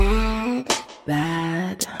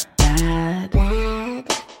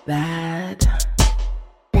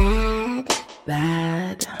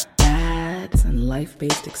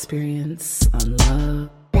life-based experience on love,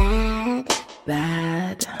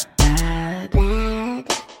 bad,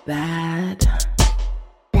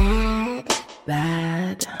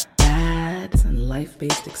 and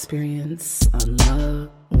life-based experience on love.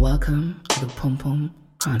 Welcome to the Pum Pum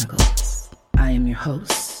Chronicles. I am your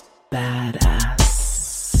host,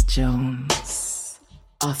 Badass Jones,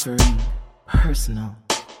 offering personal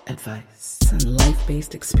advice and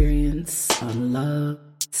life-based experience on love,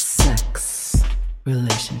 sex,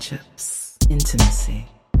 relationships, intimacy,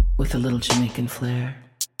 with a little Jamaican flair.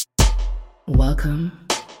 Welcome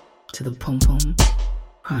to the Pum Pum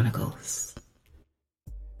Chronicles.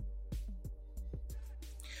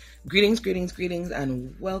 Greetings,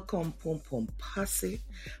 and welcome, Pum Pum Posse.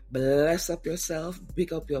 Bless up yourself,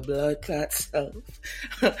 big up your blood clot self.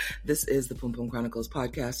 This is the Pum Pum Chronicles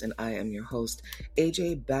podcast, and I am your host,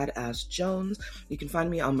 AJ Badass Jones. You can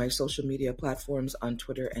find me on my social media platforms on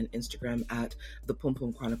Twitter and Instagram at the Pum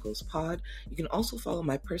Pum Chronicles Pod. You can also follow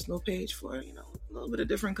my personal page for, a little bit of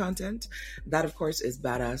different content. That, of course, is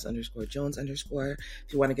badass_Jones_.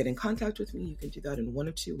 If you want to get in contact with me, you can do that in one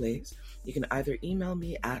of two ways. You can either email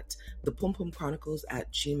me at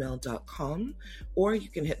thepumpumchronicles@gmail.com, or you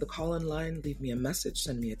can hit the call-in line, leave me a message,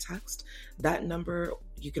 send me a text. That number,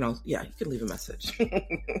 you can leave a message.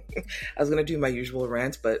 I was gonna do my usual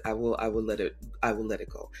rant, but I will let it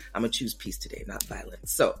go. I'm gonna choose peace today, not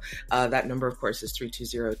violence. So that number, of course, is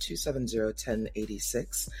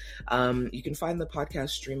 320-270-1086. You can find the podcast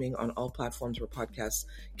streaming on all platforms where podcasts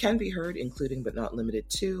can be heard, including but not limited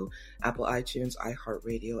to Apple iTunes,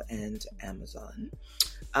 iHeartRadio, and Amazon.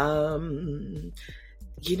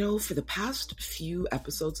 For the past few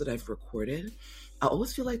episodes that I've recorded, I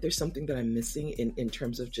always feel like there's something that I'm missing in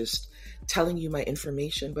terms of just telling you my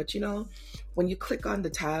information. But, when you click on the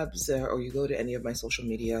tabs or you go to any of my social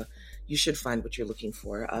media, you should find what you're looking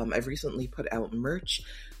for. I've recently put out merch,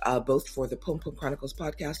 both for the Pum Pum Chronicles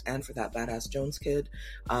podcast and for that Badass Jones kid.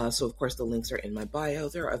 So, of course, the links are in my bio.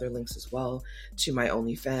 There are other links as well to my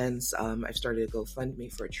OnlyFans. I've started a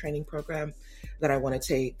GoFundMe for a training program that I want to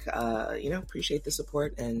take. Appreciate the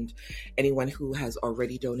support, and anyone who has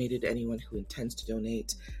already donated, anyone who intends to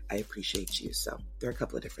donate, I appreciate you. So there are a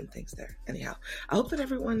couple of different things there. Anyhow, I hope that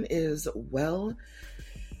everyone is well.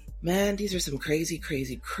 Man, these are some crazy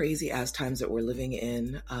ass times that we're living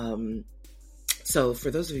in. So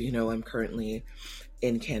for those of you who know, I'm currently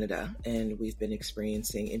in Canada, and we've been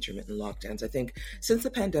experiencing intermittent lockdowns, I think, since the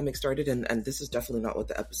pandemic started, and this is definitely not what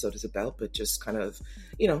the episode is about, but just kind of,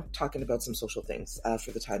 talking about some social things for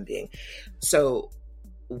the time being. So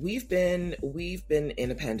we've been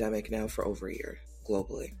in a pandemic now for over a year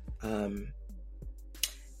globally.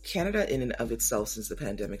 Canada in and of itself, since the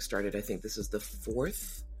pandemic started, I think this is the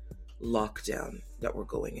fourth lockdown that we're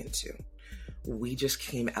going into. We just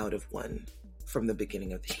came out of one from the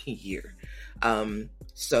beginning of the year.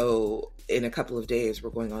 So in a couple of days, we're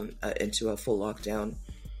going on into a full lockdown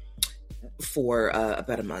for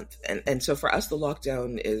about a month. And so for us, the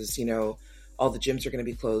lockdown is, all the gyms are going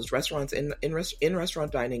to be closed. Restaurants in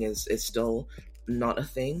restaurant dining is still not a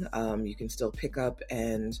thing. You can still pick up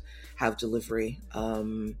and have delivery.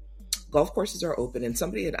 Golf courses are open, and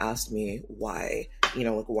somebody had asked me why,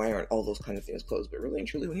 why aren't all those kind of things closed? But really and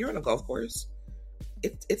truly, when you're on a golf course,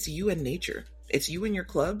 it's you and nature. It's you and your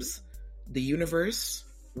clubs, the universe,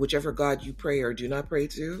 whichever God you pray or do not pray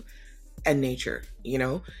to, and nature,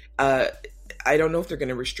 I don't know if they're going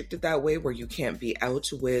to restrict it that way where you can't be out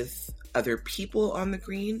with other people on the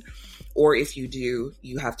green, or if you do,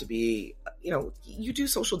 you have to be, you do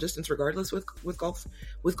social distance regardless with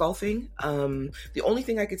golfing. The only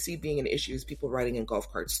thing I could see being an issue is people riding in golf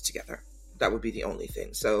carts together. That would be the only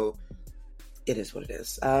thing. So it is what it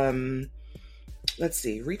is. Let's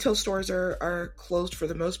see. Retail stores are closed for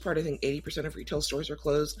the most part. I think 80% of retail stores are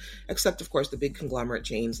closed, except, of course, the big conglomerate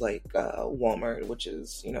chains like Walmart, which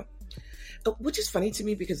is funny to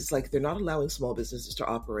me because it's like they're not allowing small businesses to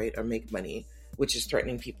operate or make money, which is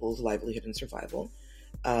threatening people's livelihood and survival.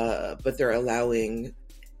 But they're allowing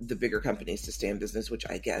the bigger companies to stay in business, which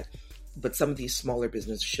I get. But some of these smaller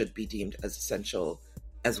businesses should be deemed as essential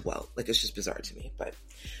as well. Like, it's just bizarre to me. But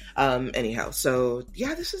anyhow, so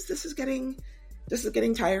yeah, this is getting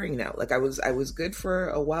tiring now. Like, I was good for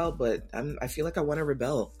a while, but I feel like I want to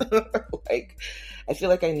rebel. Like, I feel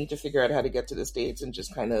like I need to figure out how to get to the States and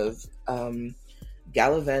just kind of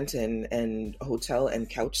gallivant and hotel and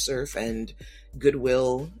couch surf and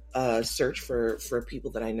Goodwill search for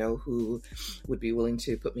people that I know who would be willing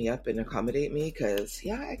to put me up and accommodate me. Because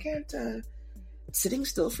yeah, I can't. Sitting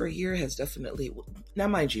still for a year has definitely. Now,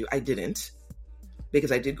 mind you, I didn't,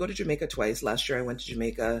 because I did go to Jamaica twice. Last year I went to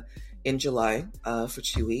Jamaica in July for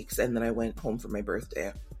 2 weeks, and then I went home for my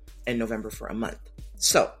birthday in November for a month.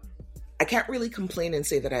 So I can't really complain and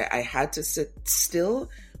say that I had to sit still,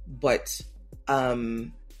 but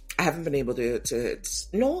I haven't been able to.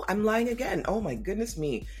 No, I'm lying again. Oh my goodness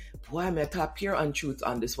me. Boy, I'm at top pure untruth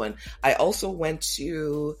on this one. I also went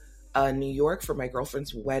to New York for my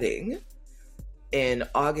girlfriend's wedding in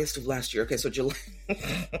August of last year. Okay, so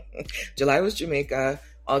July was Jamaica,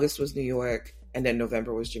 August was New York, and then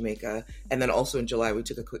November was Jamaica. And then also in July, we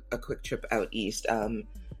took a quick trip out east,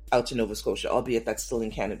 out to Nova Scotia, albeit that's still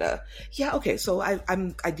in Canada. Yeah, okay, so I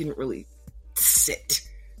didn't really sit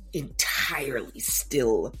entirely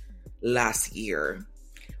still last year,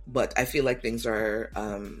 but I feel like things are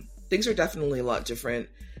definitely a lot different.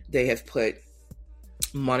 They have put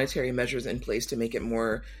monetary measures in place to make it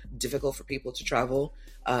more difficult for people to travel.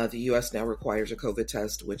 The U.S. now requires a COVID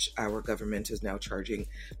test, which our government is now charging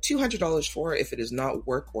 $200 for if it is not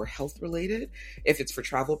work or health related. If it's for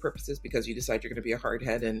travel purposes, because you decide you're going to be a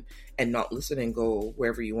hardhead and not listen and go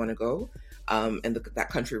wherever you want to go, and that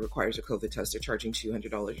country requires a COVID test, they're charging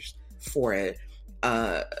 $200 for it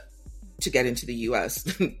to get into the U.S.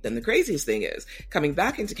 Then the craziest thing is coming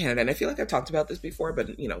back into Canada, and I feel like I've talked about this before,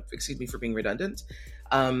 but excuse me for being redundant.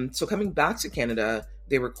 So coming back to Canada,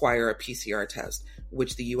 they require a PCR test,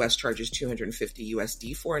 which the U.S. charges $250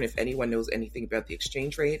 USD for. And if anyone knows anything about the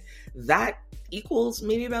exchange rate, that equals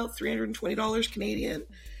maybe about $320 Canadian.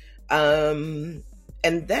 And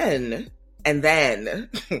then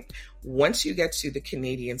once you get to the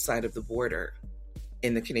Canadian side of the border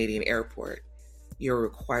in the Canadian airport, you're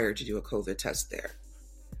required to do a COVID test there,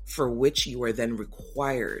 for which you are then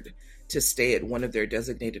required to stay at one of their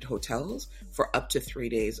designated hotels for up to 3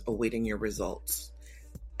 days awaiting your results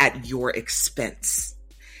at your expense.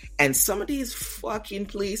 And some of these fucking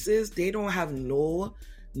places, they don't have no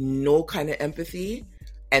kind of empathy,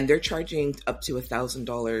 and they're charging up to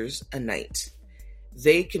 $1,000 a night.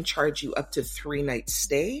 They can charge you up to 3 nights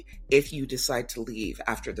stay if you decide to leave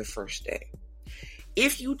after the first day.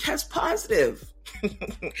 If you test positive,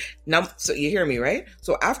 now, so you hear me, right?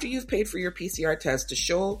 So after you've paid for your PCR test to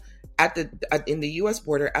show in the US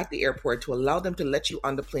border at the airport to allow them to let you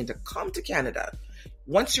on the plane to come to Canada,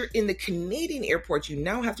 once you're in the Canadian airport, you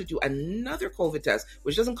now have to do another COVID test,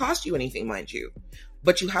 which doesn't cost you anything, mind you,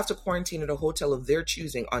 but you have to quarantine at a hotel of their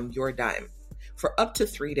choosing on your dime for up to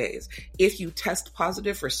 3 days. If you test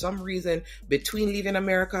positive for some reason between leaving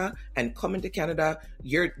America and coming to Canada,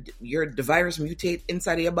 the virus mutate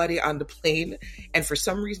inside of your body on the plane, and for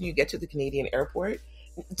some reason you get to the Canadian airport.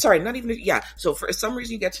 Sorry, not even, yeah. So for some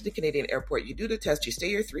reason you get to the Canadian airport, you do the test, you stay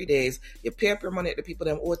here 3 days, you pay up your money at the people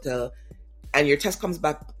in the hotel, and your test comes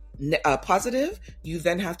back positive, you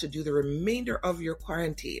then have to do the remainder of your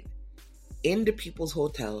quarantine in the people's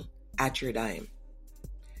hotel at your dime,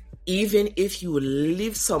 even if you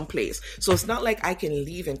live someplace. So it's not like I can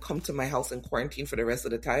leave and come to my house and quarantine for the rest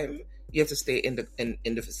of the time. You have to stay in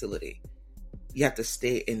the facility. You have to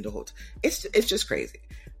stay in the hotel. It's just crazy.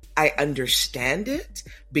 I understand it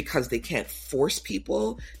because they can't force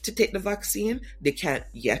people to take the vaccine. They can't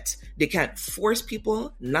force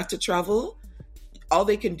people not to travel. All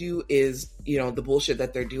they can do is, the bullshit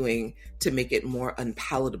that they're doing to make it more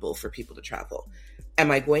unpalatable for people to travel.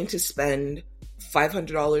 Am I going to spend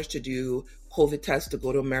 $500 to do COVID tests to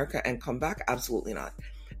go to America and come back? Absolutely not.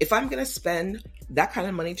 If I'm going to spend that kind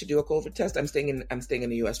of money to do a COVID test, I'm staying in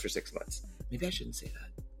the US for 6 months. Maybe I shouldn't say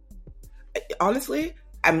that. Honestly,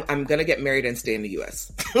 I'm going to get married and stay in the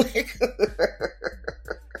US.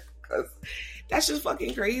 That's just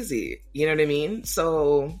fucking crazy. You know what I mean?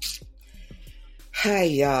 So,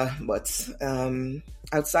 but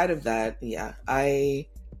outside of that, yeah, I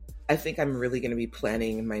think I'm really going to be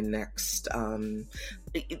planning my next, okay,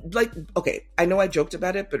 I know I joked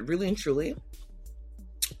about it, but really and truly,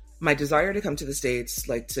 my desire to come to the States,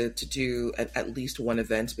 to do at least one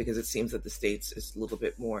event, because it seems that the States is a little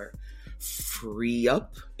bit more free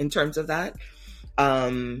up in terms of that.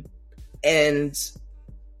 And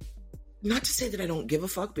not to say that I don't give a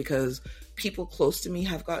fuck, because people close to me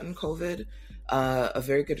have gotten COVID. Not a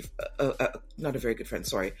very good friend,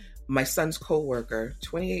 sorry. My son's coworker,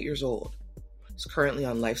 28 years old, is currently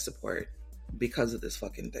on life support because of this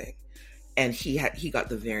fucking thing. And he got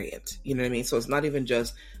the variant, you know what I mean? So it's not even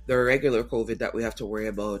just the regular COVID that we have to worry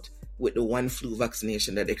about with the one flu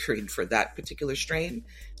vaccination that they created for that particular strain.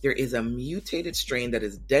 There is a mutated strain that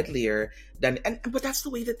is deadlier but that's the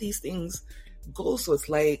way that these things go. So it's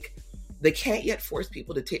like, they can't yet force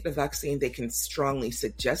people to take the vaccine. They can strongly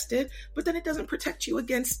suggest it, but then it doesn't protect you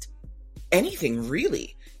against anything,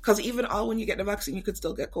 really. Because even when you get the vaccine, you could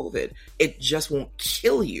still get COVID. It just won't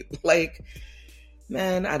kill you.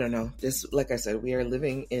 Man, I don't know. This, like I said, we are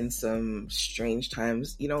living in some strange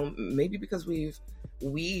times. Maybe because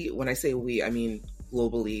when I say we, I mean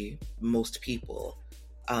globally, most people.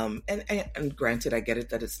 And granted, I get it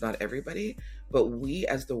that it's not everybody, but we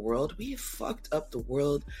as the world, we have fucked up the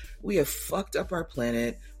world. We have fucked up our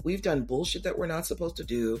planet. We've done bullshit that we're not supposed to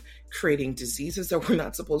do, creating diseases that we're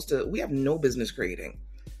not supposed to. We have no business creating.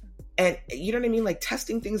 And you know what I mean? Like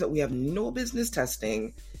testing things that we have no business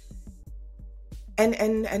testing.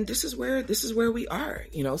 And this is where we are,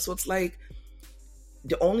 so it's like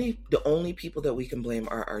the only people that we can blame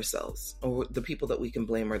are ourselves, or the people that we can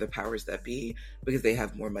blame are the powers that be, because they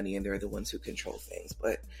have more money and they're the ones who control things.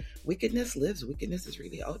 But wickedness is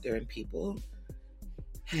really out there, and people,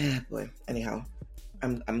 boy, anyhow,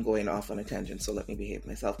 I'm going off on a tangent, so let me behave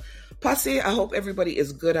myself. Posse, I hope everybody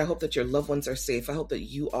is good. I hope that your loved ones are safe. I hope that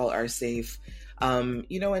you all are safe. And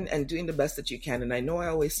doing the best that you can. And I know I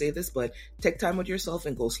always say this, but take time with yourself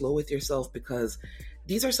and go slow with yourself, because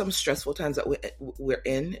these are some stressful times that we're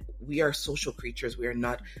in. We are social creatures. We are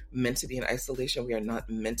not meant to be in isolation. We are not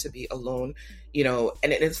meant to be alone,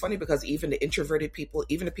 and it's funny because even the introverted people,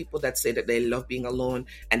 even the people that say that they love being alone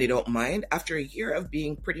and they don't mind, after a year of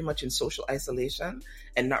being pretty much in social isolation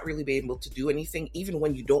and not really being able to do anything, even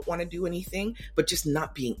when you don't want to do anything, but just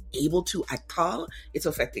not being able to at all, it's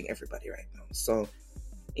affecting everybody right now. So,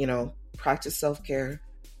 practice self-care,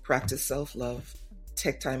 practice self-love,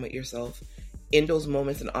 take time with yourself. In those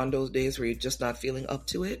moments and on those days where you're just not feeling up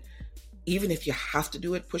to it, even if you have to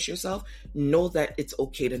do it, push yourself, know that it's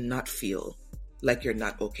okay to not feel like you're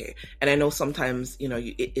not okay. And I know sometimes,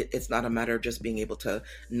 it's not a matter of just being able to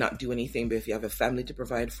not do anything, but if you have a family to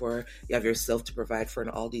provide for, you have yourself to provide for,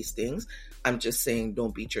 and all these things, I'm just saying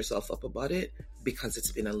don't beat yourself up about it, because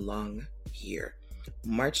it's been a long year.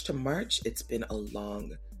 March to March, it's been a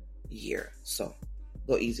long year. So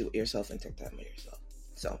go easy with yourself and take time with yourself.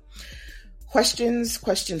 So questions.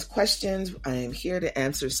 I am here to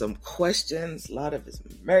answer some questions. A lot of His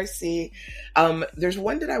mercy. There's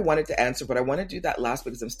one that I wanted to answer, but I want to do that last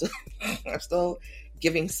because I'm still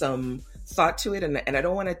giving some thought to it, and I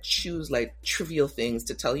don't want to choose like trivial things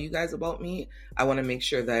to tell you guys about me. I want to make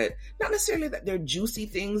sure that not necessarily that they're juicy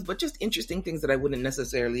things, but just interesting things that I wouldn't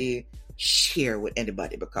necessarily share with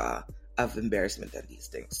anybody because of embarrassment and these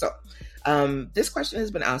things. So this question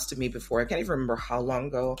has been asked to me before. I can't even remember how long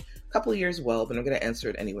ago, a couple of years, but I'm going to answer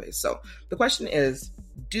it anyway. So the question is,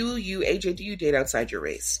 do you date outside your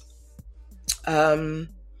race?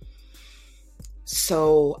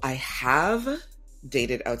 So I have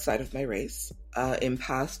dated outside of my race in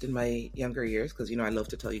my younger years, because I love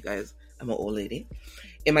to tell you guys I'm an old lady.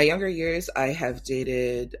 In my younger years, I have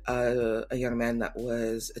dated a young man that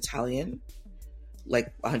was Italian,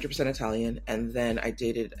 like 100% Italian, and then I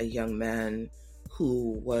dated a young man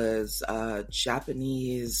who was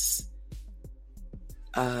Japanese.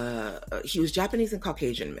 He was Japanese and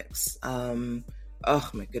Caucasian mix. Oh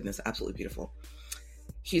my goodness, absolutely beautiful.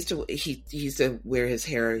 He used to wear his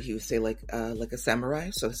hair, he would say like a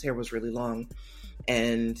samurai, so his hair was really long,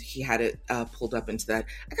 and he had it pulled up into that.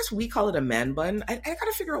 I guess we call it a man bun. I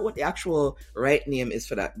gotta figure out what the actual right name is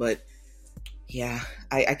for that, but yeah,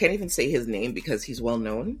 I can't even say his name because he's well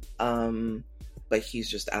known, but he's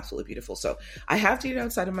just absolutely beautiful. So I have dated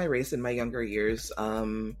outside of my race in my younger years.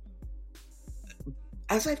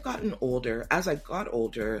 As I got older,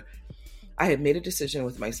 I had made a decision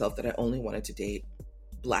with myself that I only wanted to date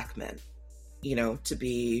Black men, to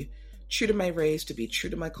be true to my race, to be true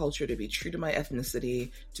to my culture, to be true to my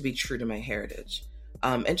ethnicity, to be true to my heritage,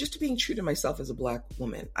 and just to being true to myself as a Black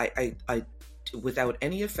woman. I without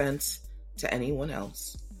any offense to anyone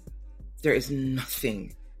else, there is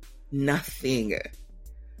nothing,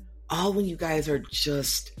 all when you guys are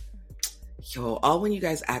just, all when you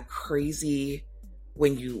guys act crazy,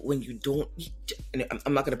 when you don't, and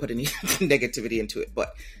I'm not going to put any negativity into it,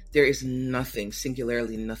 but there is nothing,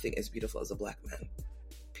 singularly nothing as beautiful as a Black man,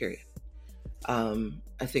 period.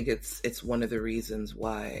 I think it's one of the reasons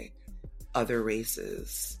why other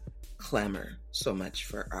races clamor so much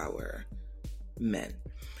for our men.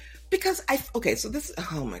 Because so this,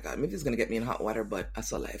 oh my God, maybe this is going to get me in hot water, but I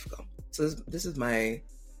saw life go. So this is my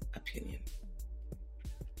opinion.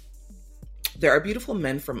 There are beautiful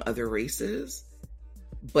men from other races,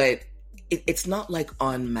 but it's not like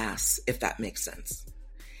en masse, if that makes sense.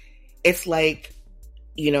 It's like,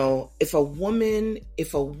 if a woman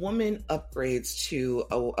upgrades to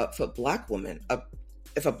if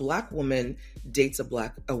a Black woman dates a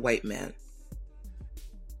white man,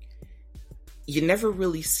 you never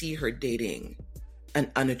really see her dating an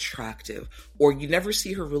unattractive, or you never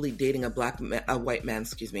see her really dating a white man,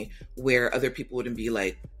 where other people wouldn't be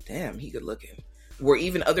like, damn, he good looking. where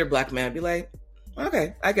even other black men would be like,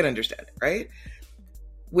 okay, I can understand it, right?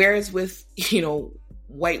 Whereas with,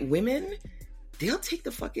 white women, they'll take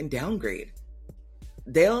the fucking downgrade.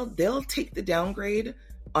 They'll take the downgrade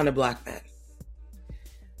on a black man.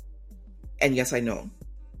 And yes, I know.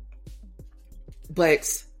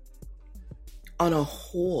 But on a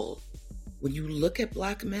whole, when you look at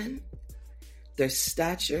black men, their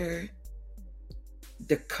stature,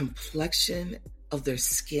 the complexion of their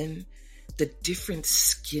skin, the different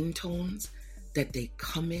skin tones that they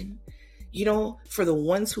come in, for the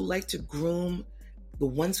ones who like to groom, the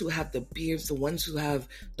ones who have the beards, the ones who have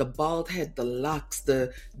the bald head, the locks,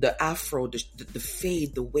 the afro, the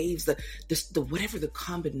fade, the waves, the whatever the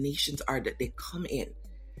combinations are that they come in.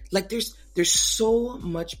 Like there's so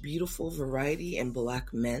much beautiful variety in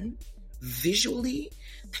black men visually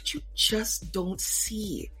that you just don't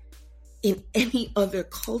see in any other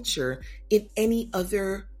culture, in any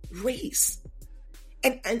other race.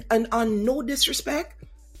 And on no disrespect,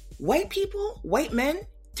 white people, white men,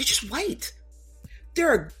 they're just white. There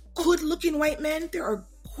are good looking white men. There are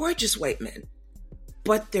gorgeous white men,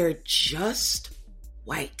 but they're just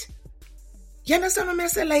white. You understand what I'm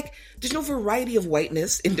saying? Like, there's no variety of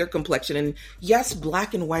whiteness in their complexion. And yes,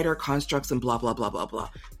 black and white are constructs and blah, blah, blah, blah, blah.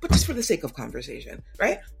 But just for the sake of conversation,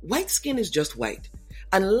 right? White skin is just white.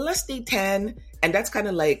 Unless they tan, and that's kind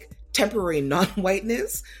of like temporary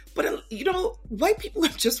non-whiteness. But, white people are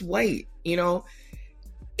just white,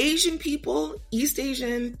 Asian people, East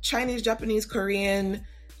Asian, Chinese, Japanese, Korean,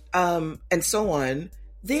 and so on,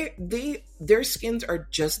 their skins are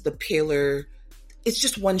just the paler, it's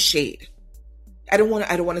just one shade. I don't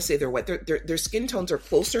want to say they're white. Their skin tones are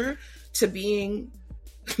closer to being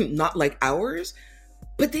not like ours,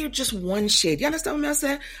 but they're just one shade. You understand what I'm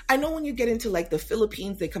saying? I know when you get into like the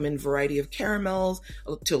Philippines, they come in a variety of caramels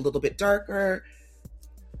to a little bit darker,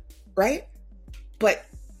 right?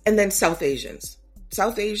 And then South Asians,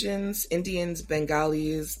 Indians,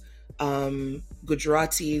 Bengalis,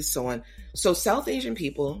 Gujaratis, so on. So South Asian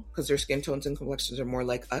people, because their skin tones and complexions are more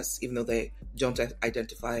like us, even though they don't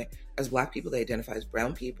identify as black people, they identify as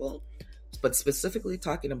brown people. But specifically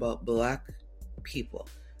talking about black people,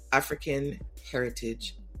 African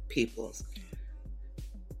heritage peoples.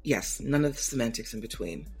 Yes, none of the semantics in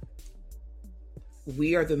between.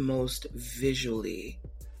 We are the most visually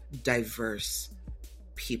diverse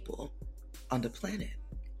people on the planet.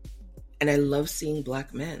 And I love seeing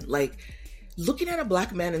black men. Like, looking at a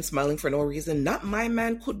black man and smiling for no reason, not my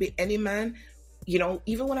man, could be any man.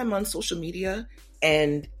 Even when I'm on social media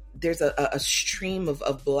and there's a stream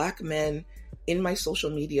of black men in my social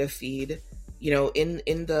media feed, in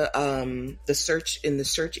the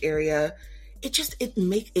search area,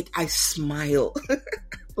 I smile.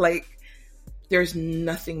 Like, there's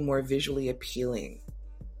nothing more visually appealing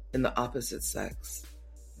in the opposite sex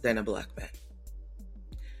than a black man.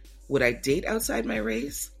 Would I date outside my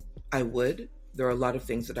race? I would. There are a lot of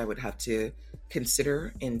things that I would have to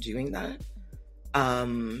consider in doing that.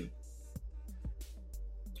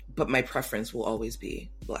 But my preference will always be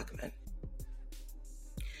black men.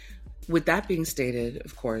 With that being stated,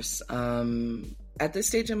 of course, at this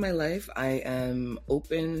stage in my life, I am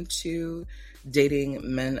open to dating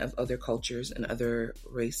men of other cultures and other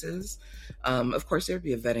races. Of course, there'd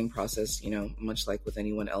be a vetting process, much like with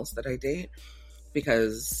anyone else that I date,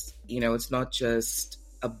 because, it's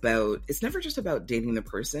never just about dating the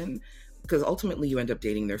person, because ultimately you end up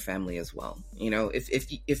dating their family as well.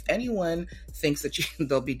 If anyone thinks that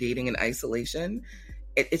they'll be dating in isolation,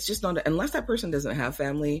 it's just not, unless that person doesn't have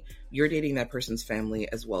family, you're dating that person's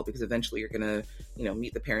family as well, because eventually you're going to,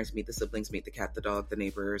 meet the parents, meet the siblings, meet the cat, the dog, the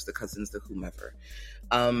neighbors, the cousins, the whomever.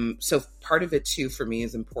 So part of it too, for me,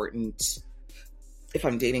 is important if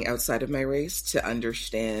I'm dating outside of my race to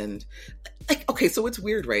understand, like, okay, so it's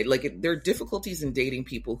weird, right? Like, there are difficulties in dating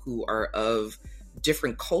people who are of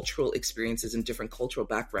different cultural experiences and different cultural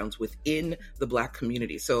backgrounds within the Black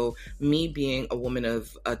community. So me being a woman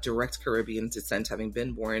of a direct Caribbean descent, having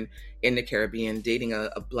been born in the Caribbean, dating a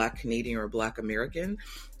Black Canadian or a Black American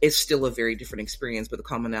is still a very different experience. But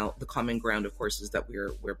the common ground, of course, is that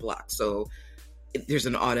we're Black. So there's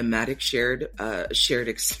an automatic shared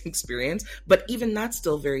experience, but even that's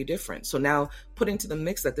still very different. So now put into the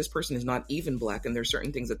mix that this person is not even Black, and there's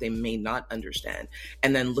certain things that they may not understand,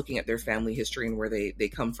 and then looking at their family history and where they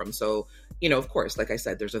come from. So, of course, like I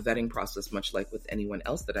said, there's a vetting process, much like with anyone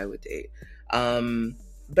else that I would date.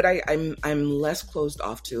 But I'm less closed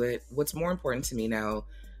off to it. What's more important to me now,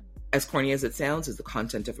 as corny as it sounds, is the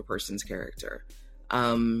content of a person's character.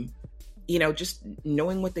 Just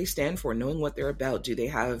knowing what they stand for, knowing what they're about. Do they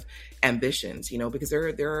have ambitions? Because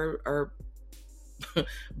there are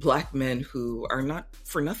Black men who are not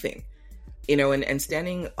for nothing, you know, and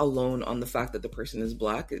standing alone on the fact that the person is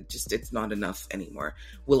Black, it's not enough anymore.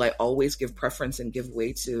 Will I always give preference and give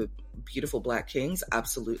way to beautiful Black kings?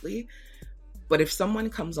 Absolutely. But if someone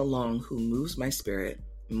comes along who moves my spirit,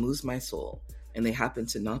 moves my soul, and they happen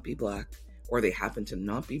to not be Black, or they happen to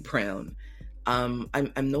not be brown, I'm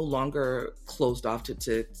no longer closed off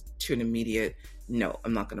to an immediate, no,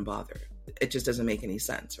 I'm not going to bother. It just doesn't make any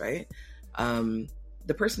sense, right?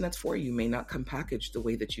 The person that's for you may not come packaged the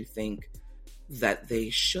way that you think that they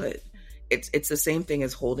should. It's the same thing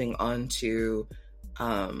as holding on to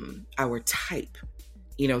our type.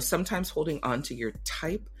 You know, sometimes holding on to your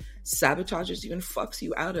type sabotages you and fucks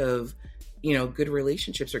you out of, you know, good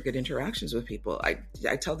relationships or good interactions with people. I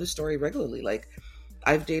tell this story regularly. Like,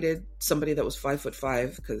 I've dated somebody that was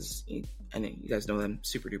 5'5", because I know you guys know I'm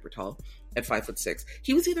super duper tall at 5'6".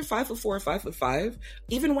 He was either 5'4" or 5'5".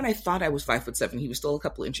 Even when I thought I was 5'7", he was still a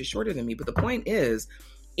couple inches shorter than me. But the point is,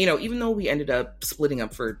 you know, even though we ended up splitting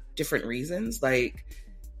up for different reasons, like,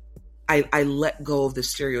 I let go of the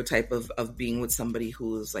stereotype of being with somebody who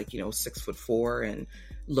was like, you know, 6'4" and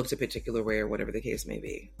looked a particular way or whatever the case may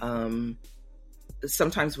be.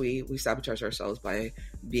 Sometimes we sabotage ourselves by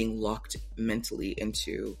being locked mentally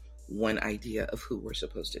into one idea of who we're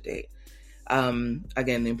supposed to date.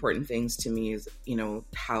 Again, the important things to me is, you know,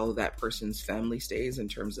 how that person's family stays in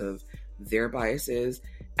terms of their biases.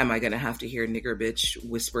 Am I going to have to hear nigger bitch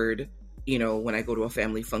whispered, you know, when I go to a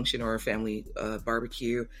family function or a family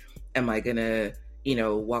barbecue? Am I going to, you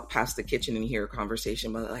know, walk past the kitchen and hear a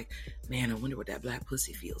conversation about like, man, I wonder what that Black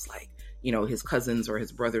pussy feels like? You know, his cousins or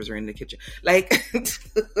his brothers are in the kitchen. Like,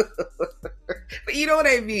 but you know what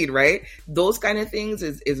I mean, right? Those kind of things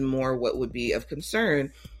is more what would be of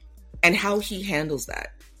concern, and how he handles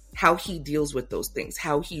that, how he deals with those things,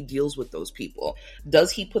 how he deals with those people.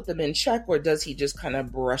 Does he put them in check, or does he just kind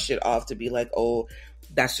of brush it off to be like, oh,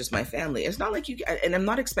 that's just my family? It's not like you, and I'm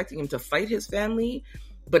not expecting him to fight his family,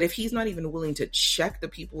 but if he's not even willing to check the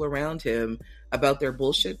people around him about their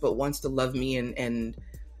bullshit, but wants to love me, and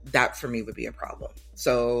that for me would be a problem.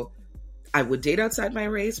 So I would date outside my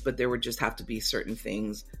race, but there would just have to be certain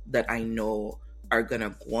things that I know are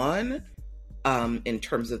gonna go on in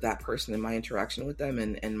terms of that person and my interaction with them,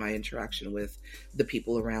 and my interaction with the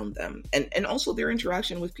people around them, and also their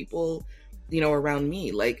interaction with people, you know, around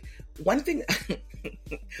me. Like, one thing that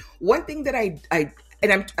I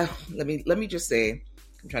and I'm let me just say,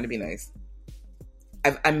 I'm trying to be nice.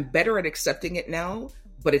 I'm better at accepting it now,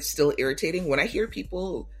 but it's still irritating when I hear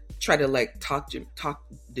people try to like talk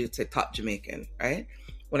Jamaican, right?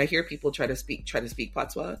 When I hear people try to speak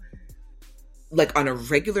Patois, like on a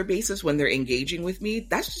regular basis when they're engaging with me,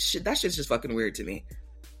 that's just fucking weird to me.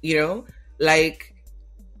 You know, like,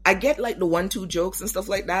 I get like the 1-2 jokes and stuff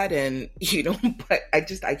like that, and you know, but I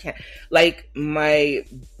can't. Like,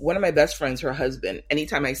 one of my best friends, her husband,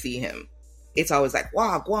 anytime I see him, it's always like,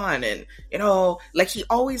 wow, Guan, and you know, like, he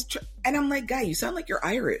always and I'm like, guy, you sound like you're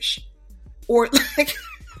Irish, or like,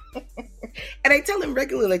 and I tell him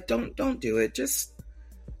regularly, like, don't do it, just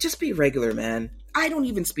be regular, man. I don't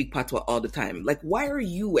even speak Patois all the time. Like, why are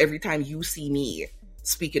you, every time you see me,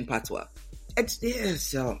 speaking Patois? It's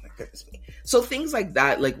oh my goodness me. So things like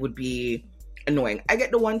that, like, would be annoying. I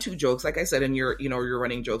get the 1-2 jokes, like I said, and you're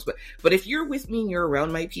running jokes, but if you're with me and you're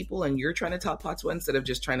around my people and you're trying to talk Patois instead of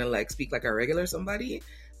just trying to like speak like a regular somebody,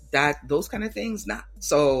 those kind of things, nah.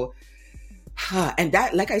 So, and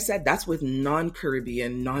that, like I said, that's with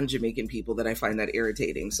non-Caribbean, non-Jamaican people that I find that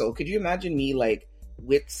irritating. So could you imagine me like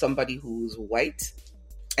with somebody who's white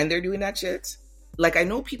and they're doing that shit? Like, I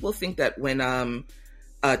know people think that when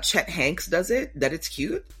Chet Hanks does it, that it's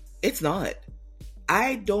cute. It's not.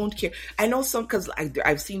 I don't care. I know some, because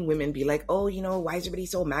I've seen women be like, oh, you know, why is everybody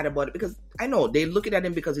so mad about it? Because I know they're looking at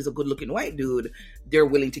him because he's a good looking white dude. They're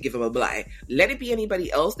willing to give him a bly. Let it be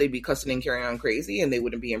anybody else, they'd be cussing and carrying on crazy and they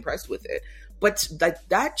wouldn't be impressed with it. But like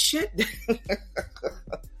that shit.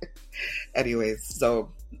 Anyways,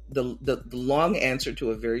 so the long answer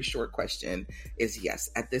to a very short question is yes.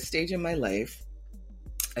 At this stage in my life,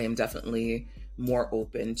 I am definitely more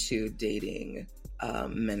open to dating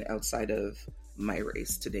men outside of my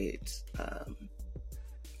race to date.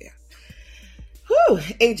 Yeah. Whew,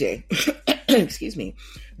 AJ. Excuse me.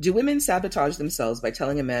 Do women sabotage themselves by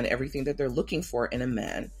telling a man everything that they're looking for in a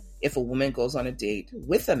man? If a woman goes on a date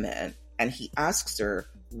with a man and he asks her,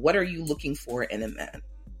 what are you looking for in a man?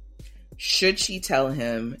 Should she tell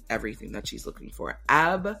him everything that she's looking for?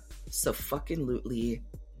 Abso-fucking-lutely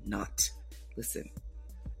not. Listen.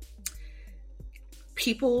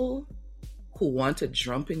 People who want to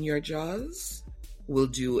jump in your jaws will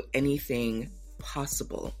do anything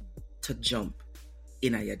possible to jump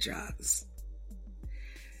in a jazz.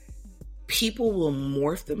 People will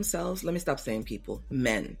morph themselves. Let me stop saying people.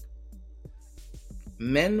 Men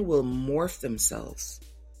will morph themselves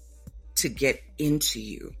to get into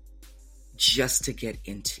you, just to get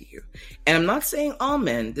into you. And I'm not saying all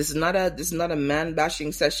men. This is not a man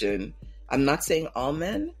bashing session. I'm not saying all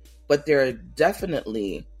men, but there are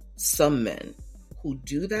definitely some men who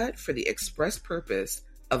do that for the express purpose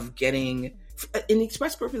of getting, in the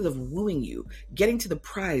express purpose of wooing you, getting to the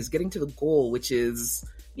prize, getting to the goal, which is,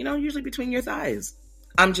 usually between your thighs.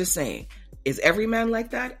 I'm just saying, is every man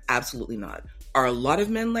like that? Absolutely not. Are a lot of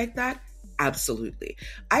men like that? Absolutely.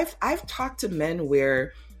 I've talked to men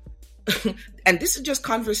where, and this is just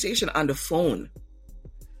conversation on the phone,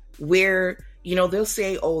 where, they'll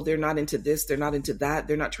say, oh, they're not into this, they're not into that,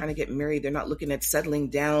 they're not trying to get married, they're not looking at settling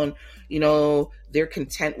down, they're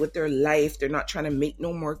content with their life, they're not trying to make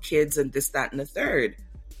no more kids and this, that, and the third.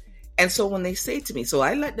 And so when they say to me, so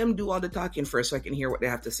I let them do all the talking first so I can hear what they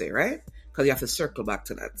have to say, right? Because you have to circle back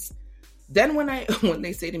to that. Then when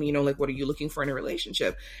they say to me, what are you looking for in a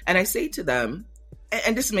relationship? And I say to them,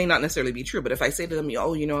 and this may not necessarily be true, but if I say to them,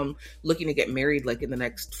 I'm looking to get married in the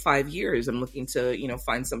next 5 years, I'm looking to,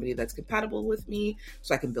 find somebody that's compatible with me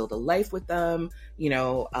so I can build a life with them.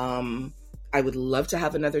 I would love to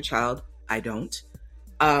have another child. I don't.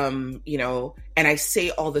 And I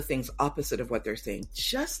say all the things opposite of what they're saying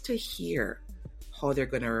just to hear how they're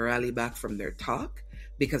going to rally back from their talk,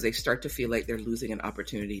 because they start to feel like they're losing an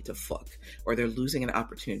opportunity to fuck, or they're losing an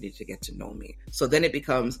opportunity to get to know me. So then it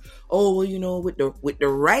becomes, oh, well, with the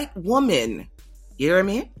right woman, you know what I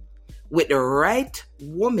mean? With the right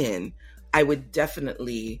woman, I would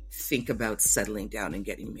definitely think about settling down and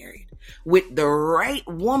getting married. With the right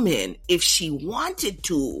woman, if she wanted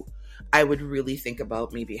to, I would really think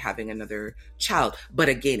about maybe having another child. But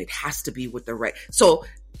again, it has to be with the right. So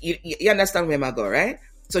you understand where I go, right?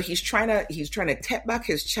 So he's trying to tap back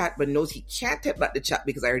his chat, but knows he can't tap back the chat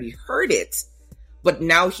because I already heard it. But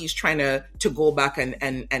now he's trying to go back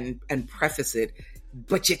and preface it,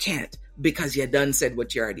 but you can't because you done said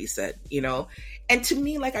what you already said, And to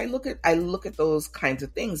me, I look at those kinds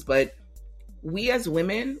of things, but we as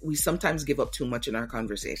women, we sometimes give up too much in our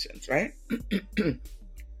conversations, right?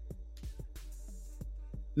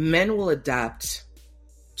 Men will adapt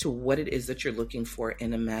to what it is that you're looking for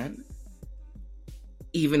in a man,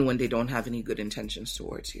 even when they don't have any good intentions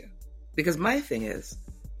towards you. Because my thing is,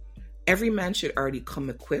 every man should already come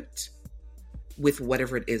equipped with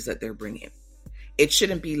whatever it is that they're bringing. It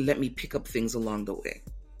shouldn't be, let me pick up things along the way.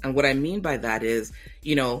 And what I mean by that is,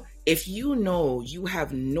 if you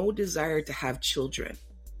have no desire to have children,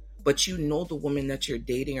 but the woman that you're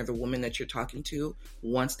dating or the woman that you're talking to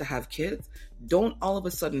wants to have kids, don't all of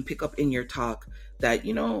a sudden pick up in your talk that,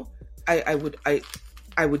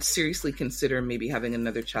 I would seriously consider maybe having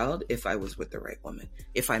another child if I was with the right woman,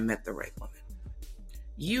 if I met the right woman.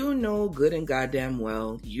 Good and goddamn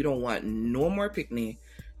well, you don't want no more pick-me.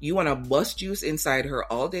 You want to bust juice inside her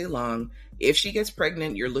all day long. If she gets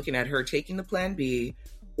pregnant, you're looking at her taking the plan B,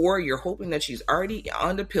 or you're hoping that she's already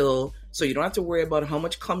on the pill so you don't have to worry about how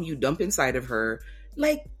much cum you dump inside of her.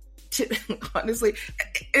 Honestly,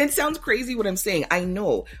 it sounds crazy what I'm saying, I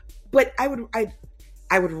know, but I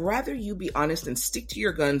would rather you be honest and stick to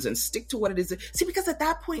your guns and stick to what it is. See, because at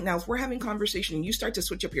that point now, if we're having conversation and you start to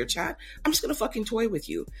switch up your chat, I'm just going to fucking toy with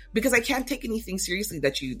you because I can't take anything seriously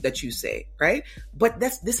that you say, right? But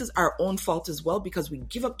this is our own fault as well, because we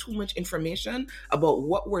give up too much information about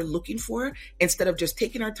what we're looking for instead of just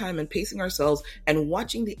taking our time and pacing ourselves and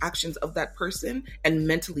watching the actions of that person and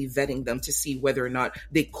mentally vetting them to see whether or not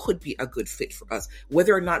they could be a good fit for us,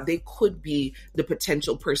 whether or not they could be the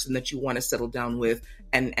potential person that you want to settle down with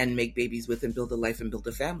and make babies with and build a life and build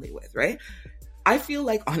a family with, right? I feel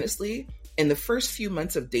like, honestly, in the first 3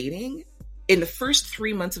 months of dating,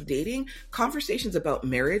 conversations about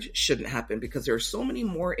marriage shouldn't happen because there are so many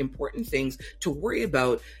more important things to worry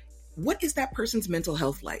about. What is that person's mental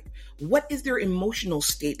health like? What is their emotional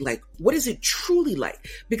state like? What is it truly like?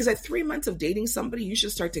 Because at 3 months of dating somebody, you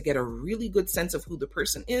should start to get a really good sense of who the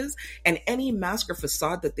person is, and any mask or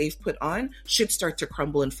facade that they've put on should start to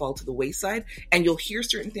crumble and fall to the wayside, and you'll hear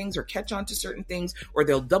certain things or catch on to certain things, or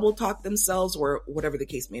they'll double talk themselves, or whatever the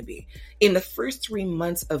case may be. In the first 3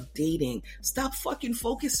 months of dating, stop fucking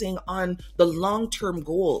focusing on the long-term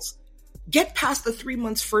goals. Get past the 3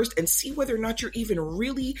 months first and see whether or not you're even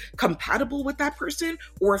really compatible with that person,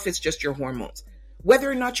 or if it's just your hormones. Whether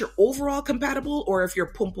or not you're overall compatible, or if your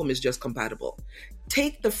pum-pum is just compatible.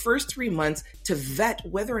 Take the first 3 months to vet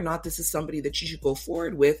whether or not this is somebody that you should go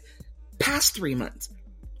forward with past 3 months.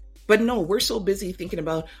 But no, we're so busy thinking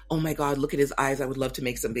about, oh my God, look at his eyes. I would love to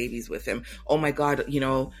make some babies with him. Oh my God,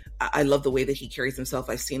 I love the way that he carries himself.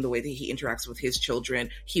 I've seen the way that he interacts with his children.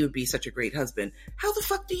 He would be such a great husband. How the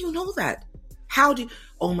fuck do you know that?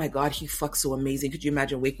 Oh my God, he fucks so amazing. Could you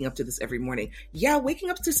imagine waking up to this every morning? Yeah, waking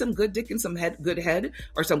up to some good dick and some good head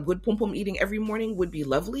or some good pum pum eating every morning would be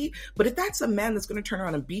lovely. But if that's a man that's going to turn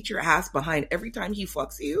around and beat your ass behind every time he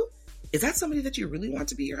fucks you, is that somebody that you really want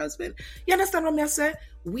to be your husband? You understand what I'm saying?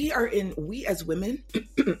 We as women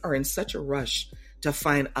are in such a rush to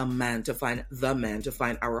find a man, to find the man, to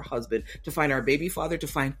find our husband, to find our baby father, to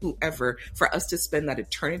find whoever for us to spend that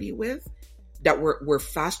eternity with, that we're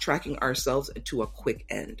fast tracking ourselves to a quick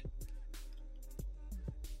end.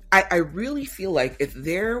 I really feel like if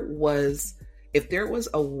there was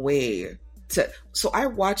a way to, so I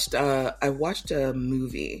watched a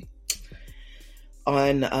movie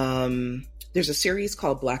on there's a series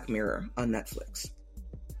called Black Mirror on Netflix,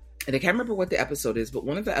 and I can't remember what the episode is, but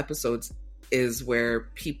one of the episodes is where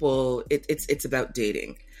people it's about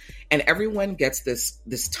dating, and everyone gets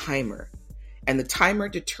this timer, and the timer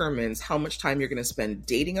determines how much time you're going to spend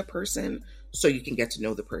dating a person so you can get to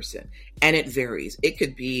know the person, and it varies. It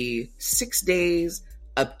could be 6 days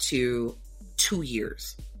up to 2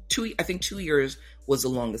 years. I think 2 years was the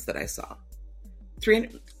longest that I saw.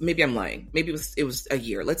 300, maybe I'm lying. Maybe it was a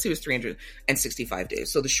year. Let's say it was 365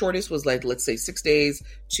 days. So the shortest was like, let's say 6 days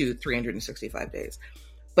to 365 days.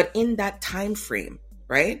 But in that time frame,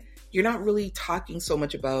 right? You're not really talking so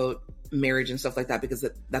much about marriage and stuff like that, because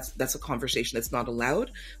that's a conversation that's not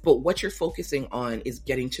allowed. But what you're focusing on is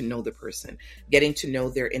getting to know the person, getting to know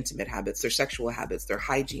their intimate habits, their sexual habits, their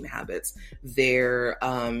hygiene habits, their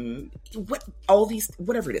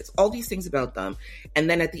whatever it is, all these things about them. And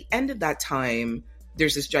then at the end of that time,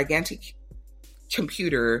 there's this gigantic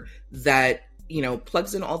computer that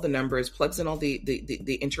plugs in all the numbers, plugs in all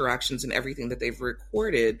the interactions and everything that they've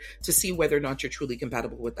recorded to see whether or not you're truly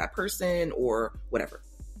compatible with that person or whatever.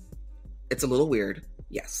 It's a little weird,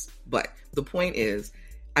 yes. But the point is,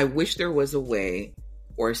 I wish there was a way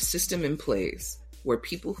or a system in place where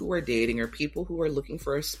people who are dating or people who are looking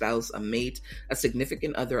for a spouse, a mate, a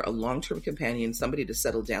significant other, a long-term companion, somebody to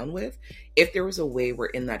settle down with, if there was a way where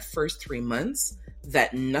in that first 3 months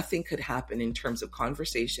that nothing could happen in terms of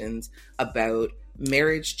conversations about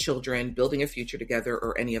marriage, children, building a future together,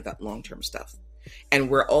 or any of that long-term stuff. And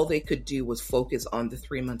where all they could do was focus on the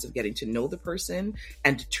 3 months of getting to know the person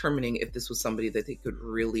and determining if this was somebody that they could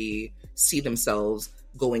really see themselves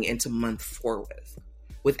going into month 4 with.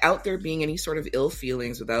 Without there being any sort of ill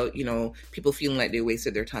feelings, without, people feeling like they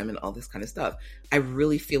wasted their time and all this kind of stuff. I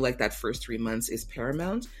really feel like that first 3 months is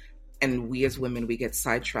paramount. And we as women, we get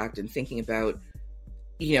sidetracked in thinking about,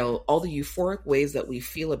 all the euphoric ways that we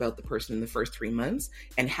feel about the person in the first 3 months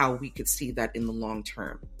and how we could see that in the long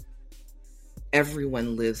term.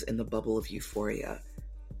 Everyone lives in the bubble of euphoria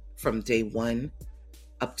from day 1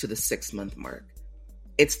 up to the 6-month mark.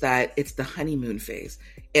 It's the honeymoon phase.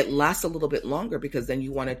 It lasts a little bit longer because then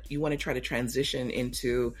you want to try to transition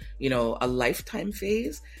into, a lifetime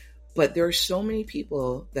phase. But there are so many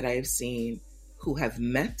people that I have seen who have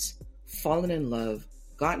met, fallen in love,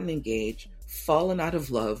 gotten engaged, fallen out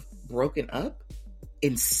of love, broken up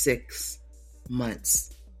in 6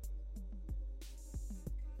 months.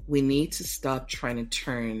 We need to stop trying to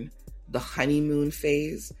turn the honeymoon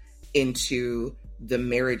phase into the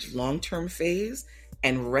marriage long-term phase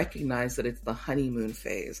and recognize that it's the honeymoon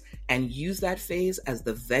phase and use that phase as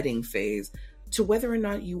the vetting phase to whether or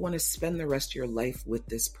not you want to spend the rest of your life with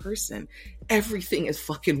this person. Everything is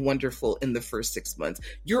fucking wonderful in the first 6 months.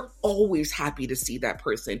 You're always happy to see that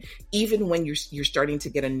person, even when you're starting to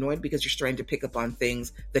get annoyed because you're starting to pick up on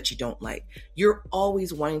things that you don't like. You're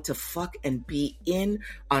always wanting to fuck and be in,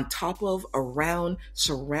 on top of, around,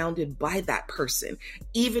 surrounded by that person,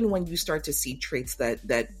 even when you start to see traits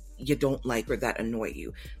that you don't like or that annoy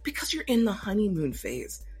you, because you're in the honeymoon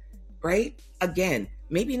phase, right? Again,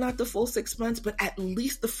 maybe not the full 6 months, but at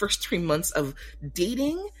least the first 3 months of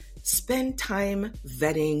dating. Spend time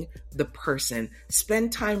vetting the person.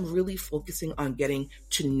 Spend time really focusing on getting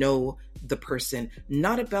to know the person,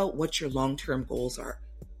 not about what your long-term goals are.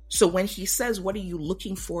 So when he says, what are you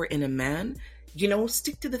looking for in a man?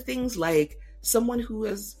 Stick to the things like someone who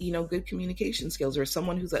has, good communication skills, or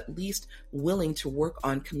someone who's at least willing to work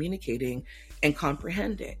on communicating and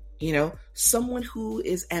comprehending. Someone who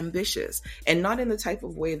is ambitious, and not in the type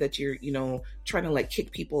of way that you're, trying to like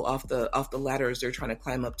kick people off the ladder as they're trying to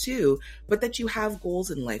climb up too, but that you have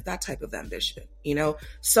goals in life, that type of ambition.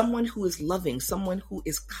 Someone who is loving, someone who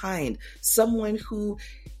is kind, someone who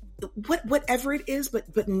whatever it is,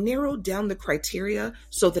 but narrow down the criteria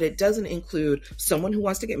so that it doesn't include someone who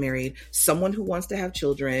wants to get married, someone who wants to have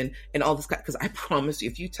children, and all this. Because I promise you,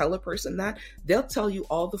 if you tell a person that, they'll tell you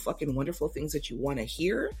all the fucking wonderful things that you want to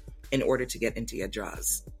hear in order to get into your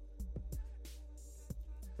jaws.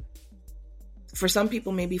 For some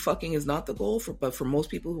people, maybe fucking is not the goal, but for most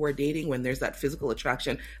people who are dating, when there's that physical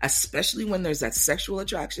attraction, especially when there's that sexual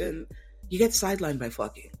attraction, you get sidelined by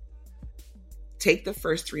fucking. Take the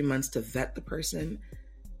first 3 months to vet the person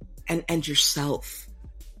and yourself.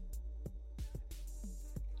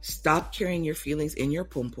 Stop carrying your feelings in your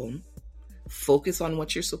pum-pum. Focus on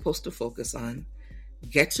what you're supposed to focus on.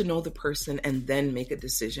 Get to know the person and then make a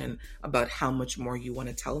decision about how much more you want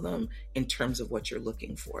to tell them in terms of what you're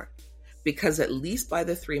looking for. Because at least by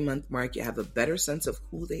the 3-month mark, you have a better sense of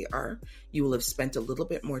who they are. You will have spent a little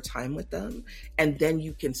bit more time with them. And then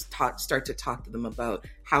you can start to talk to them about,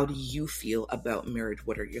 how do you feel about marriage?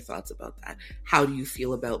 What are your thoughts about that? How do you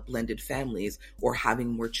feel about blended families or having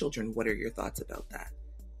more children? What are your thoughts about that?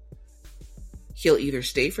 He'll either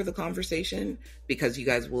stay for the conversation because you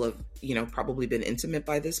guys will have, probably been intimate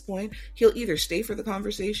by this point. He'll either stay for the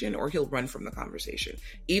conversation or he'll run from the conversation.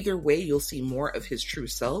 Either way, you'll see more of his true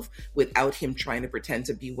self without him trying to pretend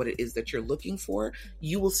to be what it is that you're looking for.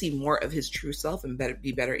 You will see more of his true self and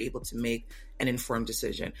be better able to make an informed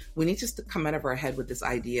decision. We need to come out of our head with this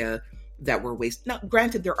idea that we're wasting. Now,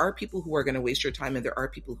 granted, there are people who are going to waste your time and there are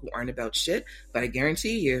people who aren't about shit, but I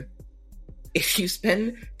guarantee you, if you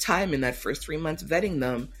spend time in that first 3 months vetting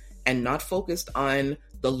them and not focused on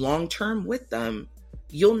the long term with them,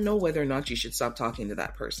 you'll know whether or not you should stop talking to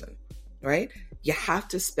that person, right? You have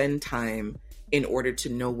to spend time in order to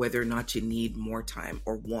know whether or not you need more time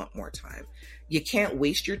or want more time. You can't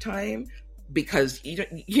waste your time because you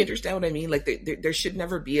understand what I mean? Like there should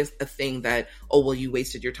never be a thing that, oh, well, you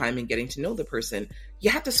wasted your time in getting to know the person. You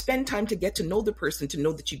have to spend time to get to know the person to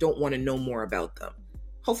know that you don't want to know more about them.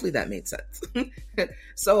 Hopefully that made sense.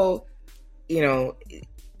 So,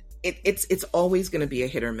 it's always going to be a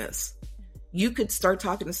hit or miss. You could start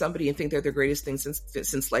talking to somebody and think they're the greatest thing since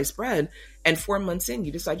sliced bread, and 4 months in,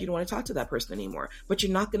 you decide you don't want to talk to that person anymore. But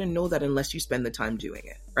you're not going to know that unless you spend the time doing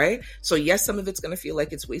it, right? So yes, some of it's going to feel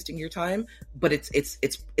like it's wasting your time, but it's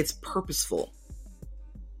purposeful.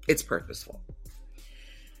 It's purposeful.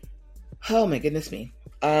 Oh my goodness me.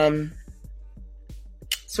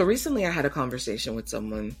 So recently I had a conversation with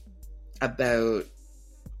someone about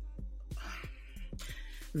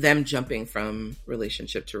them jumping from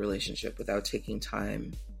relationship to relationship without taking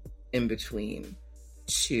time in between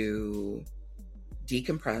to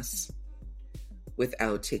decompress,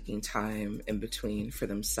 without taking time in between for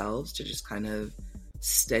themselves to just kind of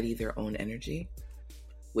steady their own energy,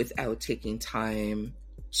 without taking time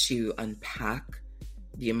to unpack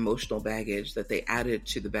the emotional baggage that they added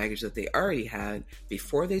to the baggage that they already had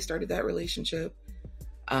before they started that relationship.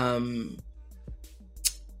 I'm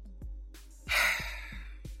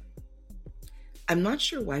not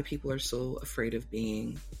sure why people are so afraid of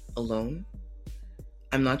being alone.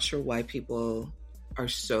 I'm not sure why people are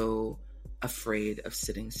so afraid of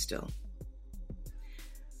sitting still.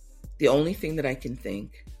 The only thing that I can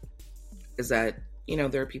think is that,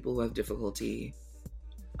 there are people who have difficulty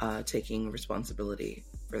taking responsibility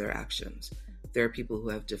for their actions. There are people who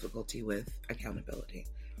have difficulty with accountability.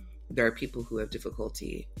 There are people who have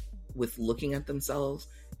difficulty with looking at themselves,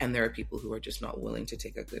 and there are people who are just not willing to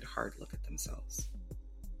take a good hard look at themselves.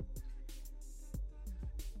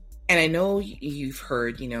 And I know you've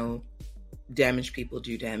heard, damaged people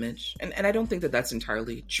do damage. And I don't think that that's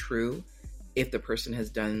entirely true if the person has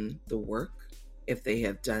done the work, if they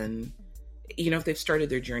have done, if they've started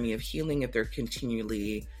their journey of healing, if they're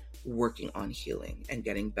continually working on healing and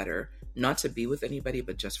getting better, not to be with anybody,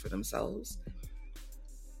 but just for themselves.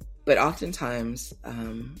 But oftentimes,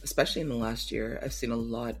 especially in the last year, I've seen a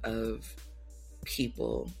lot of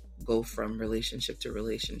people go from relationship to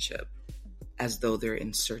relationship as though they're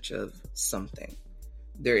in search of something.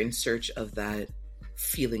 They're in search of that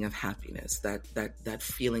feeling of happiness, that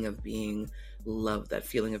feeling of being loved, that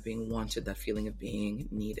feeling of being wanted, that feeling of being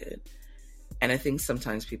needed. And I think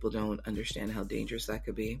sometimes people don't understand how dangerous that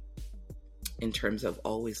could be in terms of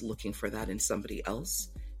always looking for that in somebody else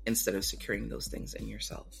instead of securing those things in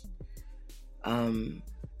yourself.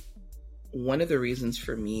 One of the reasons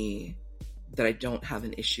for me that I don't have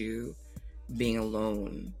an issue being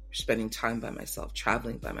alone, spending time by myself,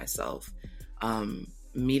 traveling by myself,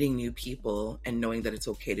 meeting new people and knowing that it's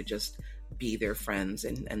okay to just be their friends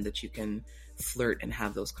and that you can flirt and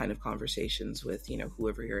have those kind of conversations with,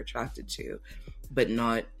 whoever you're attracted to, but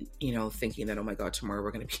not, thinking that, oh my God, tomorrow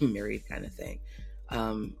we're going to be married kind of thing.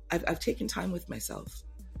 I've taken time with myself.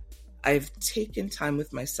 I've taken time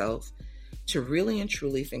with myself to really and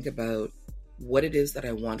truly think about what it is that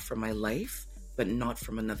I want from my life, but not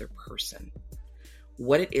from another person.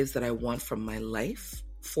 What it is that I want from my life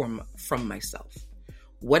from myself.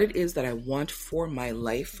 What it is that I want for my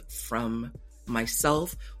life from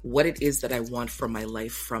myself. What it is that I want for my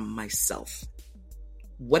life from myself.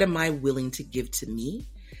 What am I willing to give to me?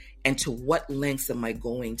 And to what lengths am I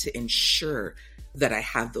going to ensure that I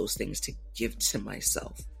have those things to give to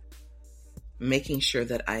myself? Making sure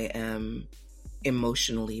that I am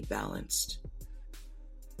emotionally balanced.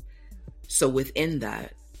 So within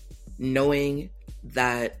that, knowing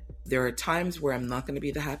that there are times where I'm not going to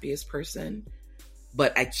be the happiest person,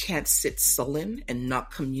 but I can't sit sullen and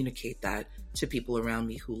not communicate that to people around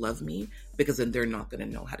me who love me, because then they're not going to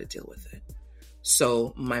know how to deal with it.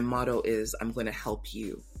 So my motto is, I'm going to help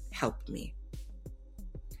you help me,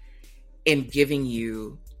 in giving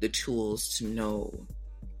you the tools to know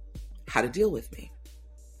how to deal with me.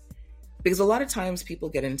 Because a lot of times people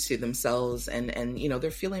get into themselves and you know,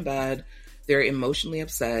 they're feeling bad, they're emotionally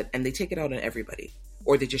upset, and they take it out on everybody,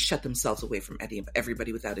 or they just shut themselves away from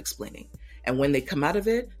everybody without explaining. And when they come out of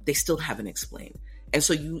it, they still haven't explained. And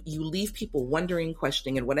so you leave people wondering,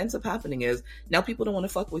 questioning, and what ends up happening is now people don't want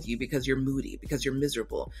to fuck with you because you're moody, because you're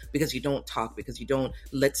miserable, because you don't talk, because you don't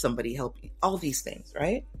let somebody help you, all these things,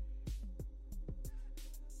 right?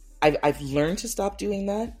 I've learned to stop doing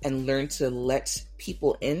that and learn to let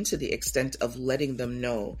people in to the extent of letting them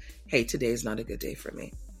know, hey, today is not a good day for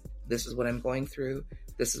me. This is what I'm going through.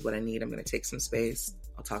 This is what I need. I'm going to take some space.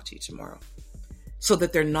 I'll talk to you tomorrow. So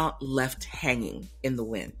that they're not left hanging in the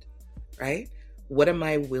wind, right? What am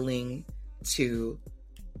I willing to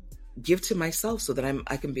give to myself so that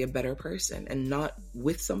I can be a better person, and not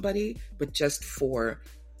with somebody, but just for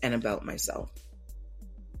and about myself?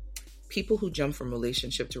 People who jump from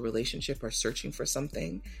relationship to relationship are searching for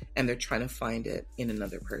something, and they're trying to find it in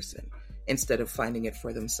another person instead of finding it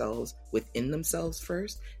for themselves, within themselves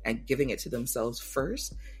first, and giving it to themselves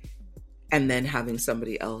first, and then having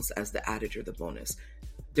somebody else as the added or the bonus.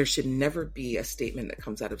 There should never be a statement that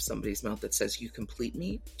comes out of somebody's mouth that says, you complete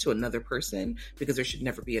me, to another person, because there should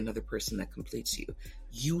never be another person that completes you.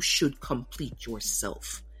 You should complete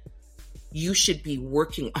yourself. You should be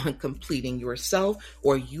working on completing yourself,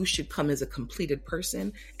 or you should come as a completed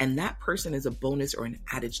person, and that person is a bonus or an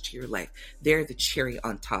adage to your life. They're the cherry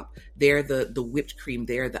on top. They're the whipped cream.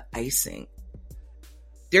 They're the icing.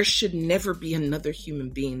 There should never be another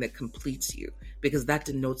human being that completes you, because that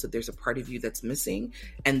denotes that there's a part of you that's missing,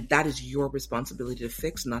 and that is your responsibility to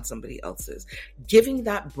fix, not somebody else's. Giving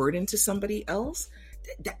that burden to somebody else,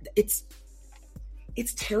 it's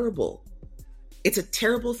terrible. It's a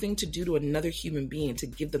terrible thing to do to another human being, to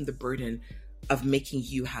give them the burden of making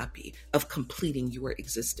you happy, of completing your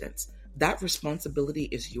existence. That responsibility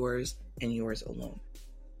is yours and yours alone.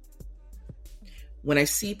 When I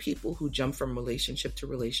see people who jump from relationship to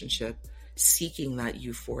relationship, seeking that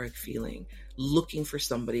euphoric feeling, looking for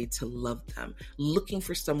somebody to love them, looking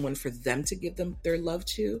for someone for them to give them their love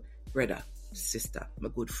to, brother, sister, my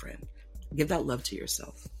good friend, give that love to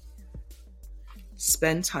yourself.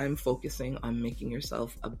 Spend time focusing on making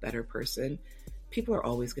yourself a better person. People are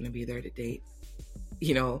always going to be there to date.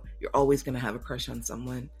 You know, you're always going to have a crush on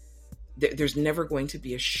someone. There's never going to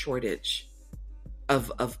be a shortage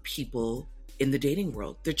of people in the dating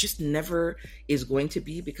world. There just never is going to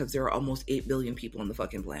be, because there are almost 8 billion people on the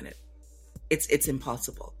fucking planet. It's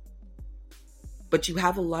impossible. But you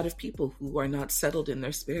have a lot of people who are not settled in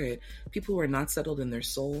their spirit, people who are not settled in their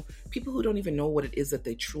soul, people who don't even know what it is that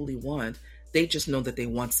they truly want. They just know that they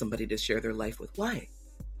want somebody to share their life with. Why?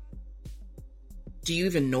 Do you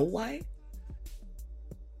even know why?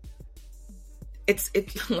 It's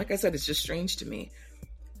like I said, it's just strange to me.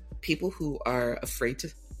 People who are afraid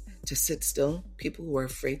to sit still, people who are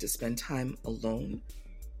afraid to spend time alone.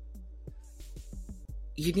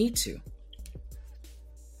 You need to.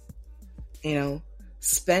 You know,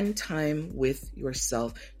 spend time with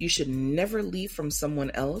yourself. You should never leave from someone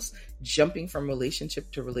else, jumping from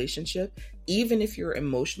relationship to relationship, even if you're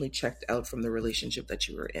emotionally checked out from the relationship that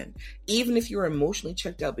you were in. Even if you're emotionally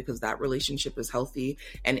checked out because that relationship is healthy,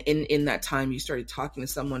 and in that time you started talking to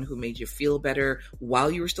someone who made you feel better while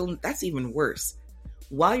you were still, that's even worse.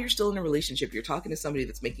 While you're still in a relationship, you're talking to somebody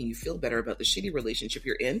that's making you feel better about the shitty relationship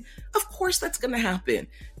you're in. Of course that's going to happen,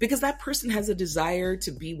 because that person has a desire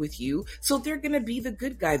to be with you. So they're going to be the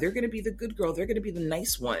good guy. They're going to be the good girl. They're going to be the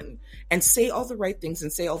nice one and say all the right things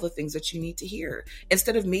and say all the things that you need to hear,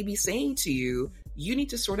 instead of maybe saying to you, you need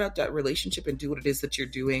to sort out that relationship and do what it is that you're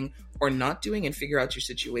doing or not doing and figure out your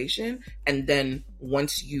situation. And then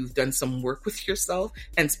once you've done some work with yourself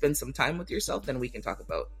and spend some time with yourself, then we can talk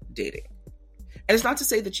about dating. And it's not to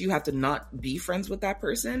say that you have to not be friends with that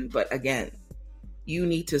person, but again, you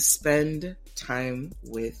need to spend time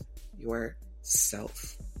with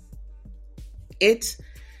yourself.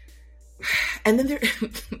 And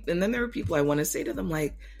then there are people I want to say to them,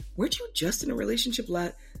 like, weren't you just in a relationship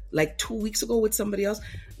like 2 weeks ago with somebody else?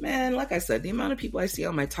 Man, like I said, the amount of people I see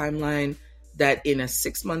on my timeline that in a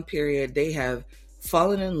 6-month period, they have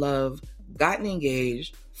fallen in love, gotten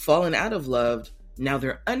engaged, fallen out of love. Now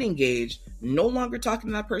they're unengaged, no longer talking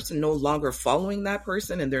to that person, no longer following that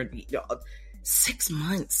person. And they're 6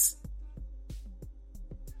 months.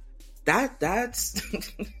 That's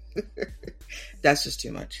that's just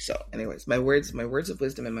too much. So anyways, my words of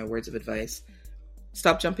wisdom and my words of advice: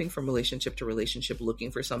 stop jumping from relationship to relationship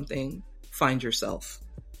looking for something. Find yourself.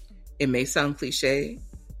 It may sound cliche,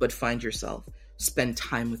 but find yourself. Spend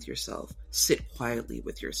time with yourself. Sit quietly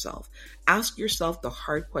with yourself. Ask yourself the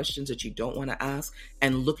hard questions that you don't want to ask,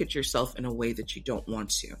 and look at yourself in a way that you don't want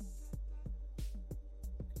to.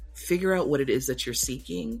 Figure out what it is that you're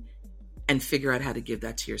seeking and figure out how to give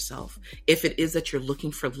that to yourself. If it is that you're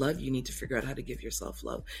looking for love, you need to figure out how to give yourself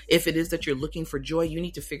love. If it is that you're looking for joy, you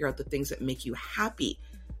need to figure out the things that make you happy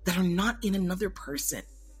that are not in another person.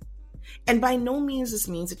 And by no means this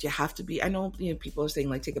means that you have to be, I know, people are saying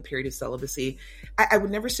like take a period of celibacy. I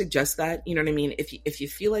would never suggest that. You know what I mean? If you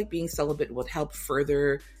feel like being celibate will help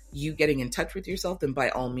further you getting in touch with yourself, then by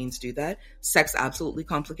all means do that. Sex absolutely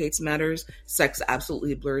complicates matters. Sex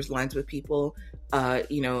absolutely blurs lines with people.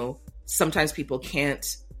 Sometimes people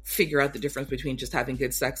can't figure out the difference between just having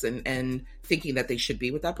good sex and thinking that they should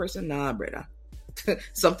be with that person. Nah, Brita.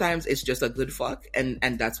 Sometimes it's just a good fuck, and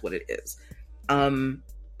that's what it is.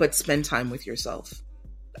 But spend time with yourself.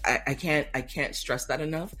 I can't stress that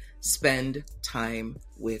enough. Spend time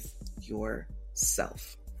with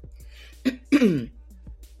yourself.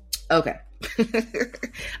 Okay.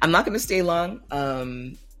 I'm not going to stay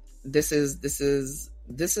long. This is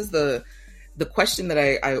the question that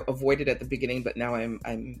I avoided at the beginning, but now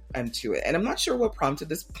I'm to it. And I'm not sure what prompted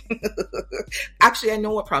this. Actually, I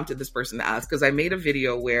know what prompted this person to ask, because I made a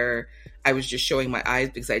video where I was just showing my eyes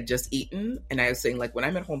because I'd just eaten. And I was saying, like, when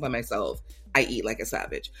I'm at home by myself, I eat like a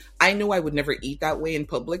savage. I know I would never eat that way in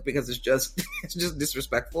public because it's just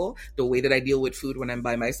disrespectful, the way that I deal with food when I'm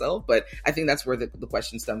by myself. But I think that's where the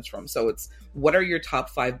question stems from. So it's, what are your top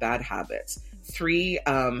 5 bad habits? 3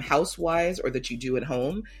 house-wise or that you do at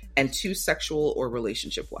home, and 2 sexual or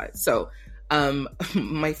relationship-wise. So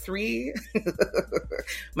my 3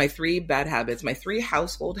 bad habits, my 3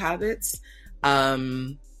 household habits,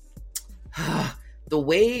 the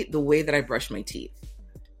way that I brush my teeth.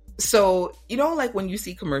 So, like when you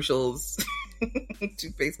see commercials,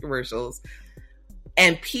 toothpaste commercials,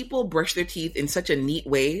 and people brush their teeth in such a neat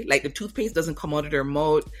way, like the toothpaste doesn't come out of their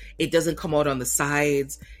mouth, it doesn't come out on the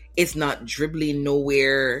sides, it's not dribbling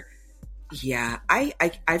nowhere. Yeah,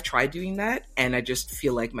 I've tried doing that, and I just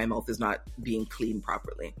feel like my mouth is not being cleaned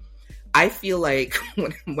properly. I feel like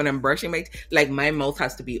when I'm brushing my teeth, like my mouth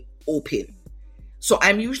has to be open. So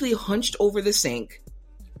I'm usually hunched over the sink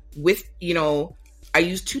with, I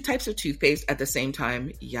use 2 types of toothpaste at the same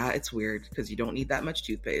time. Yeah, it's weird because you don't need that much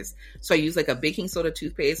toothpaste. So I use like a baking soda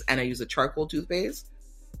toothpaste and I use a charcoal toothpaste.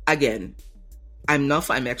 Again, I'm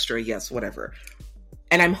extra, yes, whatever.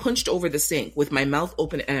 And I'm hunched over the sink with my mouth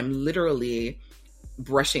open and I'm literally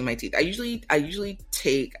brushing my teeth. I usually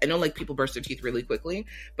take, I know like people brush their teeth really quickly,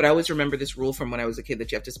 but I always remember this rule from when I was a kid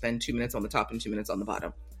that you have to spend 2 minutes on the top and 2 minutes on the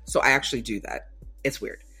bottom. So I actually do that. It's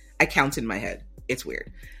weird. I count in my head. It's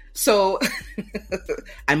weird. So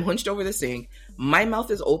I'm hunched over the sink. My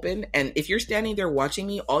mouth is open. And if you're standing there watching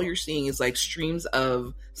me, all you're seeing is like streams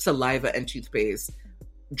of saliva and toothpaste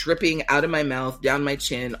dripping out of my mouth, down my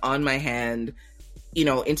chin, on my hand,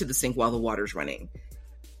 into the sink while the water's running.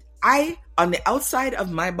 On the outside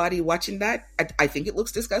of my body watching that, I think it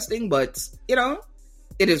looks disgusting, but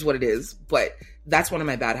it is what it is. But that's one of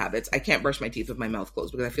my bad habits. I can't brush my teeth with my mouth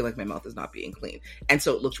closed because I feel like my mouth is not being clean. And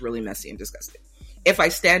so it looks really messy and disgusting. If I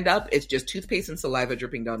stand up, it's just toothpaste and saliva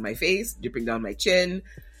dripping down my face, dripping down my chin.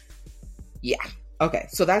 Yeah. Okay.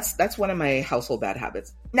 So that's one of my household bad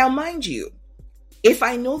habits. Now, mind you, if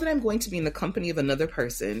I know that I'm going to be in the company of another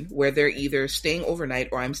person where they're either staying overnight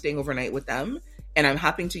or I'm staying overnight with them, and I'm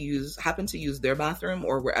happen to use their bathroom,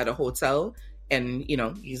 or we're at a hotel and,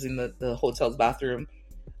 using the hotel's bathroom,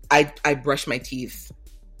 I brush my teeth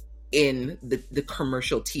in the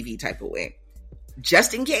commercial TV type of way,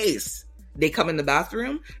 just in case they come in the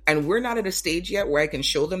bathroom and we're not at a stage yet where I can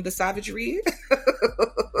show them the savagery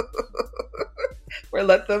or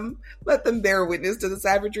let them bear witness to the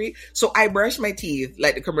savagery. So I brush my teeth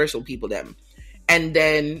like the commercial people them. And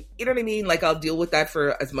then, you know what I mean? Like, I'll deal with that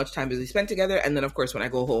for as much time as we spend together. And then, of course, when I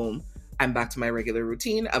go home, I'm back to my regular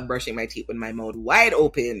routine of brushing my teeth with my mouth wide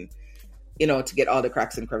open, you know, to get all the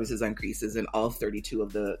cracks and crevices and creases and all 32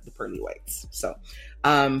 of the pearly whites. So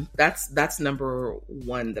that's number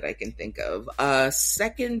one that I can think of.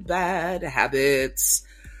 Second bad habits,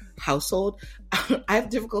 household. I have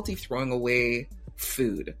difficulty throwing away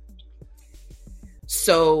food.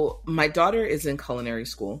 So my daughter is in culinary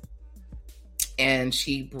school, and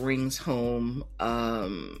she brings home,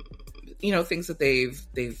 you know, things that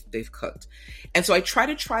they've cooked. And so I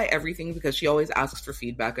try everything because she always asks for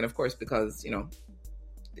feedback. And of course, because, you know,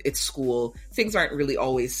 it's school, things aren't really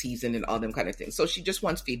always seasoned and all them kind of things. So she just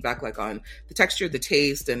wants feedback, like on the texture, the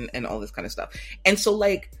taste, and all this kind of stuff. And so,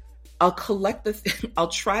 like, I'll collect I'll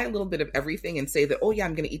try a little bit of everything and say that, oh yeah,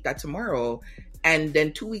 I'm going to eat that tomorrow. And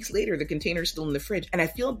then 2 weeks later, the container's still in the fridge. And I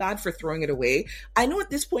feel bad for throwing it away. I know at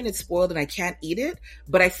this point it's spoiled and I can't eat it,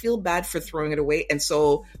 but I feel bad for throwing it away. And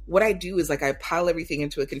so what I do is, like, I pile everything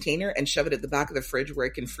into a container and shove it at the back of the fridge where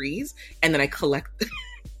it can freeze. And then I collect.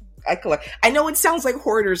 I know it sounds like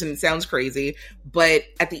hoarders and it sounds crazy, but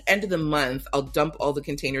at the end of the month, I'll dump all the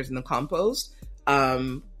containers in the compost,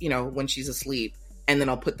 you know, when she's asleep, and then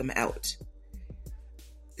I'll put them out.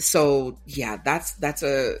 So yeah, that's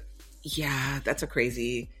a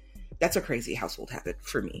crazy household habit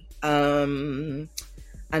for me.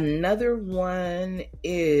 Another one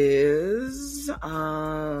is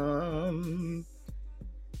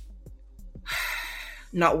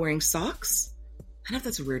not wearing socks. I know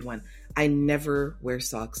that's a weird one. I never wear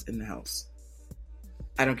socks in the house.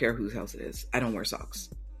 I don't care whose house it is. I don't wear socks.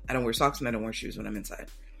 I don't wear socks and I don't wear shoes when I'm inside.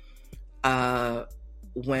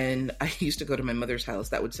 When I used to go to my mother's house,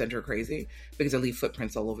 that would send her crazy because I leave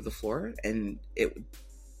footprints all over the floor, and it would,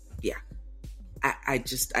 yeah. I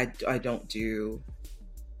don't do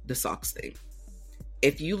the socks thing.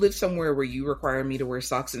 If you live somewhere where you require me to wear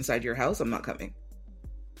socks inside your house, I'm not coming.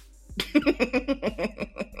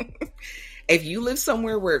 If you live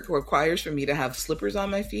somewhere where it requires for me to have slippers on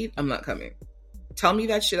my feet, I'm not coming. Tell me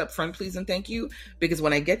that shit up front, please and thank you. Because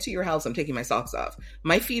when I get to your house, I'm taking my socks off.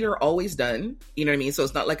 My feet are always done. You know what I mean? So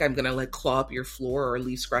it's not like I'm gonna, like, claw up your floor or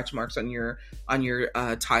leave scratch marks on your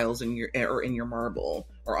tiles and or in your marble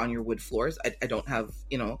or on your wood floors. I don't have,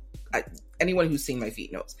 you know, anyone who's seen my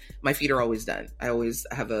feet knows my feet are always done. I always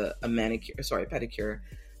have a pedicure,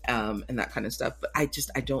 and that kind of stuff. But I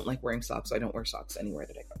don't like wearing socks. So I don't wear socks anywhere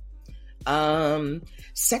that I go.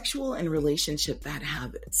 Sexual and relationship bad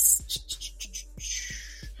habits.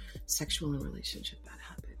 Sexual and relationship bad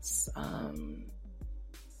habits.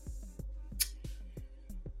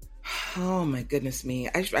 Oh my goodness me.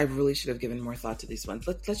 I really should have given more thought to these ones.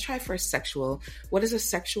 Let's try first sexual. What is a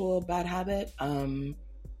sexual bad habit?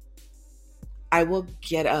 I will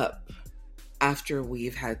get up after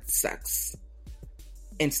we've had sex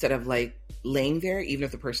instead of, like, laying there, even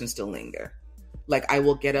if the person's still laying there. Like, I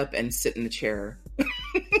will get up and sit in the chair.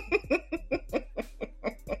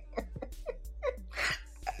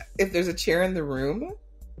 If there's a chair in the room,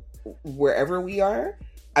 wherever we are,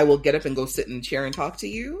 I will get up and go sit in the chair and talk to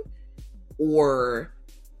you. Or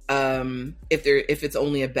if it's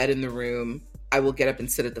only a bed in the room, I will get up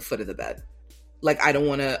and sit at the foot of the bed. Like, I don't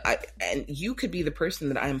want to, and you could be the person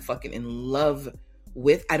that I'm fucking in love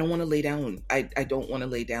with. I don't want to lay down. I don't want to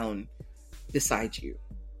lay down beside you.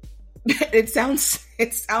 It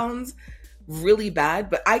sounds really bad,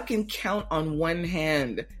 but I can count on one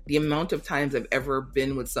hand the amount of times I've ever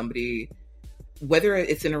been with somebody, whether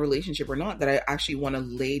it's in a relationship or not, that I actually want to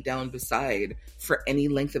lay down beside for any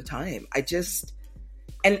length of time. I just,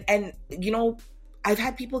 and you know, I've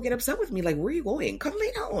had people get upset with me, like, where are you going? Come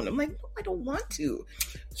lay down. I'm like, no, I don't want to.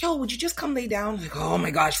 Yo, would you just come lay down? I'm like, oh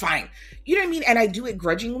my gosh, fine. You know what I mean? And I do it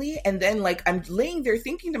grudgingly. And then, like, I'm laying there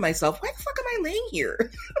thinking to myself, why the fuck am I laying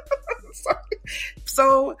here?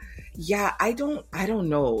 So yeah, I don't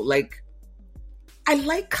know. Like, I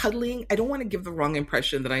like cuddling. I don't want to give the wrong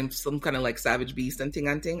impression that I'm some kind of, like, savage beast and ting.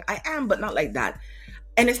 I am, but not like that.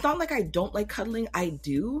 And it's not like I don't like cuddling. I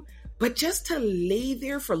do. But just to lay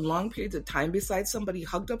there for long periods of time beside somebody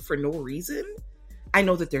hugged up for no reason, I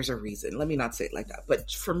know that there's a reason. Let me not say it like that. But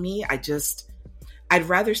for me, I'd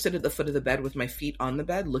rather sit at the foot of the bed with my feet on the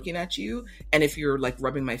bed looking at you. And if you're, like,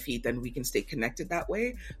 rubbing my feet, then we can stay connected that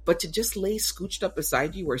way. But to just lay scooched up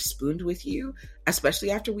beside you or spooned with you, especially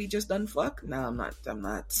after we just done fuck, no, I'm not.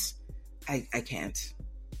 I can't.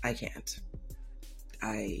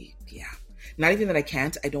 Not even that I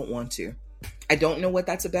can't, I don't want to. I don't know what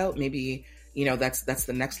that's about. Maybe, you know, that's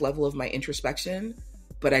the next level of my introspection,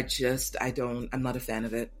 but I'm not a fan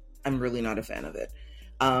of it. I'm really not a fan of it.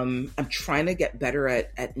 I'm trying to get better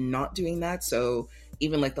at not doing that. So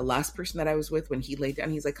even like the last person that I was with, when he laid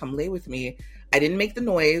down, he's like, come lay with me. I didn't make the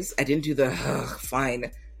noise. I didn't do the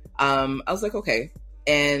fine. I was like, okay.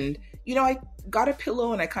 And, you know, I got a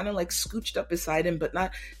pillow and I kind of like scooched up beside him, but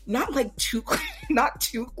not like not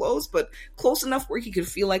too close, but close enough where he could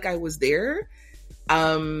feel like I was there.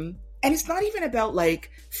 And it's not even about like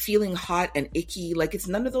feeling hot and icky. Like, it's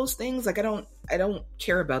none of those things. Like, I don't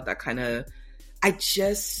care about that kind of, I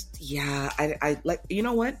like, you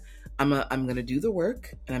know what? I'm going to do the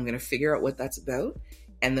work and I'm going to figure out what that's about.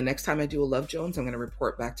 And the next time I do a Love Jones, I'm going to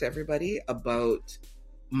report back to everybody about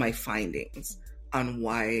my findings on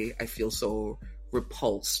why I feel so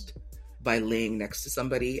repulsed by laying next to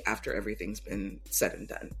somebody after everything's been said and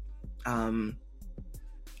done.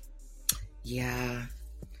 Yeah,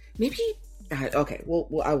 maybe. Okay, well,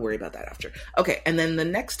 I'll worry about that after. Okay, and then the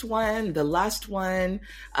next one, the last one,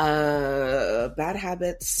 bad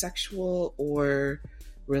habits, sexual or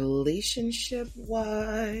relationship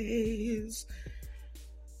wise.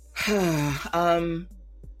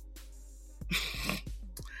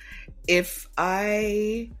 If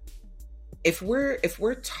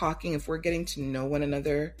we're talking, if we're getting to know one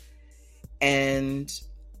another and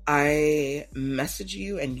I message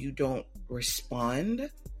you and you don't respond,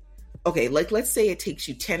 okay, like let's say it takes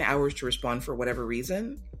you 10 hours to respond for whatever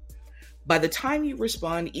reason. By the time you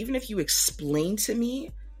respond, even if you explain to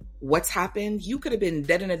me what's happened, you could have been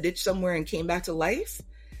dead in a ditch somewhere and came back to life.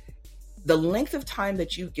 The length of time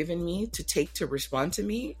that you've given me to take to respond to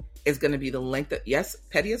me is going to be the length that, yes,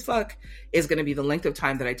 petty as fuck, is going to be the length of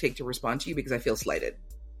time that I take to respond to you because I feel slighted.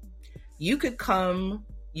 You could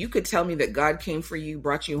tell me that God came for you,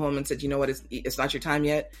 brought you home and said, you know what, it's not your time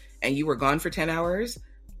yet, and you were gone for 10 hours.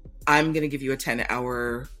 I'm going to give you a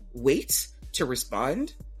 10-hour wait to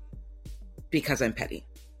respond because I'm petty.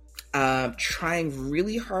 Trying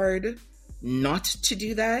really hard not to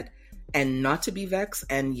do that and not to be vexed.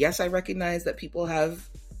 And yes, I recognize that people have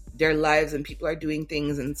their lives and people are doing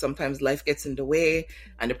things and sometimes life gets in the way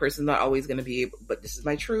and the person's not always going to be able, but this is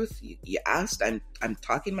my truth. You asked, I'm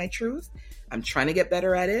talking my truth. I'm trying to get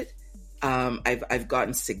better at it. I've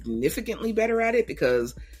gotten significantly better at it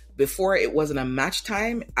because before it wasn't a match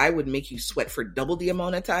time, I would make you sweat for double the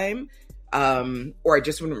amount of time. Or I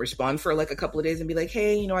just wouldn't respond for like a couple of days and be like,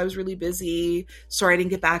 hey, you know, I was really busy. Sorry, I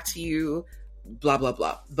didn't get back to you, blah, blah,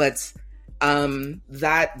 blah. But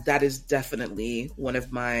that is definitely one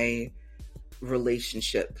of my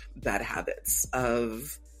relationship bad habits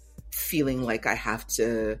of feeling like I have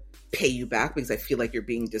to pay you back because I feel like you're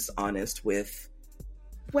being dishonest with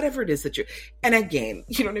whatever it is that you're, and again,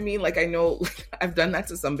 you know what I mean? Like, I know I've done that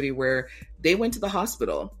to somebody where they went to the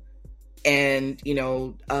hospital and, you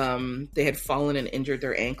know, they had fallen and injured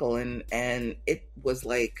their ankle and it was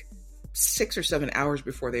like 6 or 7 hours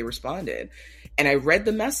before they responded. And I read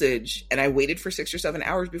the message and I waited for 6 or 7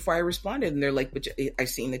 hours before I responded. And they're like, but I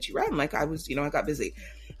seen that you read. I'm like, I was, you know, I got busy.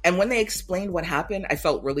 And when they explained what happened, I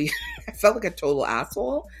felt like a total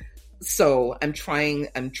asshole. So I'm trying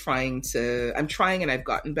and I've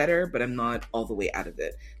gotten better, but I'm not all the way out of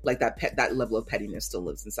it. Like that level of pettiness still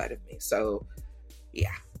lives inside of me. So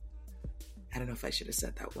yeah, I don't know if I should have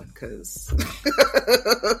said that one because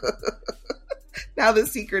now the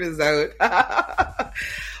secret is out.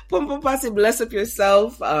 Pum Pum Posse, bless up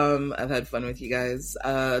yourself. I've had fun with you guys.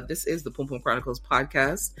 This is the Pum Pum Chronicles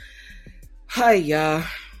podcast. Hi,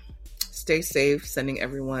 stay safe. Sending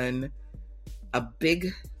everyone a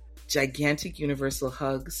big, gigantic, universal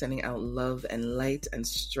hug. Sending out love and light and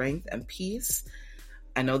strength and peace.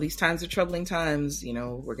 I know these times are troubling times. You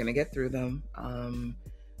know, we're gonna get through them.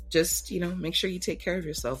 Just, you know, make sure you take care of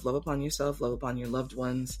yourself. Love upon yourself. Love upon your loved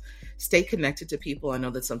ones. Stay connected to people. I know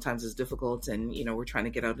that sometimes it's difficult and, you know, we're trying to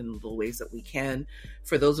get out in the little ways that we can.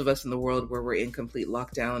 For those of us in the world where we're in complete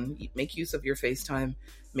lockdown, make use of your FaceTime.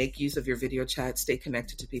 Make use of your video chat. Stay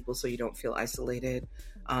connected to people so you don't feel isolated.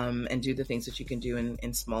 And do the things that you can do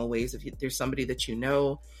in small ways. If there's somebody that you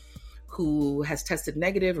know who has tested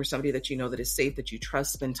negative or somebody that you know that is safe, that you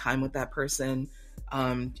trust, spend time with that person.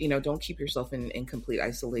 You know, don't keep yourself in complete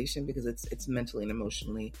isolation because it's mentally and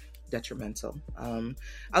emotionally detrimental.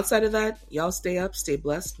 Outside of that, y'all stay up, stay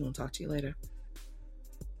blessed, and we'll talk to you later.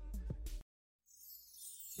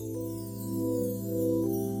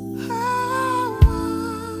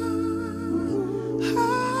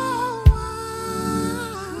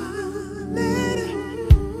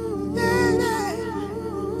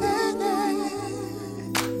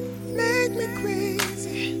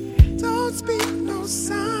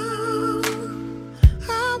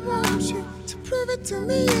 To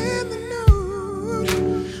me in the nude,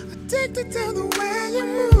 addicted to the way you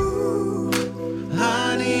move.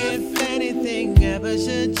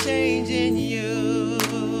 Nothing should change in you.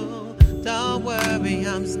 Don't worry,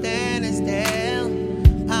 I'm standing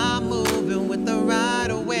still. I'm moving with the right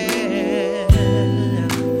of way.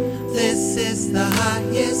 This is the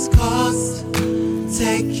highest cost.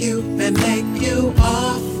 Take you and make you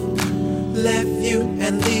off. Left you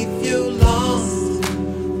and leave you lost.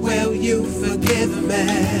 Will you forgive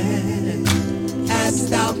me?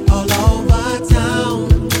 Asked out all over town.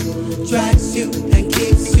 Drags you and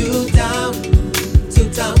keeps you down. 2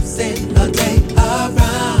 times in a day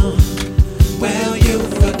around. Will you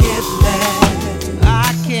forgive me?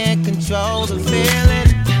 I can't control the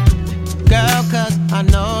feeling, girl, cause I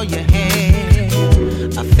know you're here.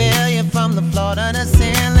 I feel you from the floor to the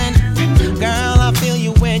ceiling. Girl, I feel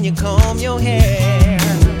you when you comb your hair.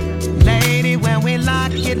 Lady, when we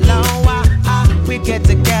lock it low, we get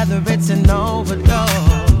together, it's an overdose.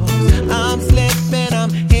 I'm slipping,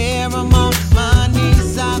 I'm here, I'm on my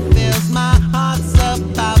knees. I feel my heart's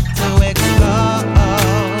about to explode.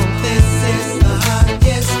 This is the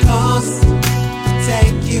highest cost.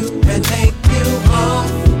 Take you and make you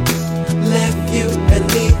off. Left you and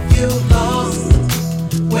leave you lost.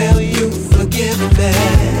 Will you forgive me?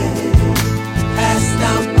 Passed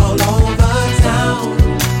out all over town.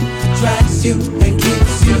 Drags you and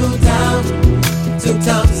keeps you down. 2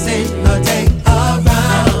 times in a day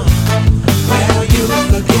around. Will you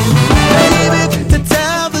forgive me? Baby, to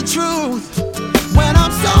tell the truth, when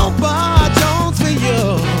I'm sober, I don't for you.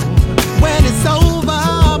 When it's over,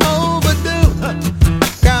 I'm overdue.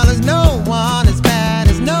 Girl, there's no one as bad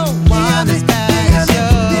as no one as bad as you.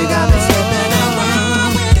 You got me slipping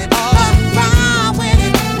around with it, around with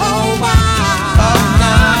it, oh wow. Oh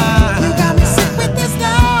nah. You got me sick with this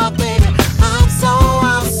love, baby. I'm so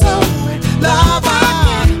in love. I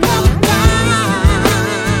can't come down.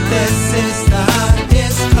 This is the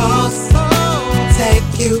highest cost. Take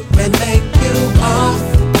you and make you off.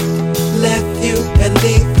 Left you and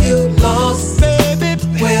leave you lost. Baby,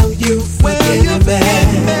 will you forgive me?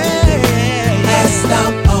 Passed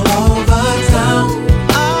out all over town.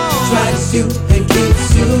 Drags you and keeps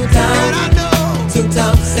you down. 2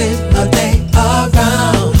 times in a day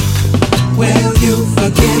around. Will you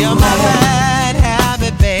forgive me? You're my bad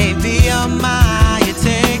habit, baby. You're mine. You're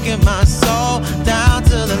taking my soul down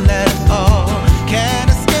to the level. Can't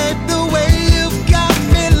escape the way you've got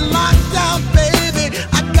me locked out, baby.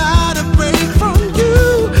 I gotta break from you,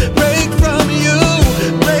 break from you,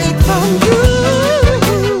 break from you.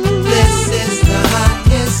 This is the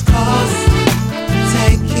highest cost.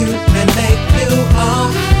 Take you and make you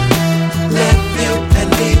off. Left you and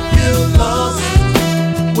leave you lost.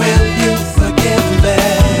 Will you forgive me?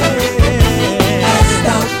 Passed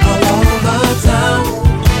out all over town.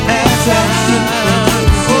 Drags you and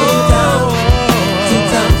keeps you down. 2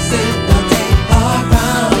 times in a day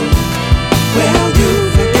around. Will you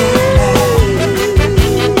forgive me?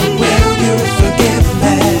 Will you forgive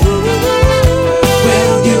me?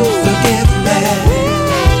 Will you forgive me?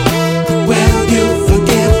 Will you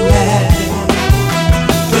forgive me?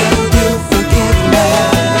 Will you forgive me?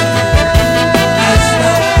 Passed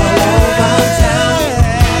out all over town.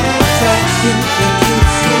 Drags you and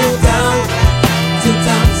keeps you down. 2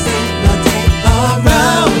 times in a day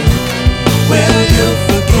around. Will you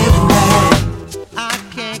forgive me? I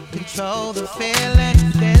can't control the feeling.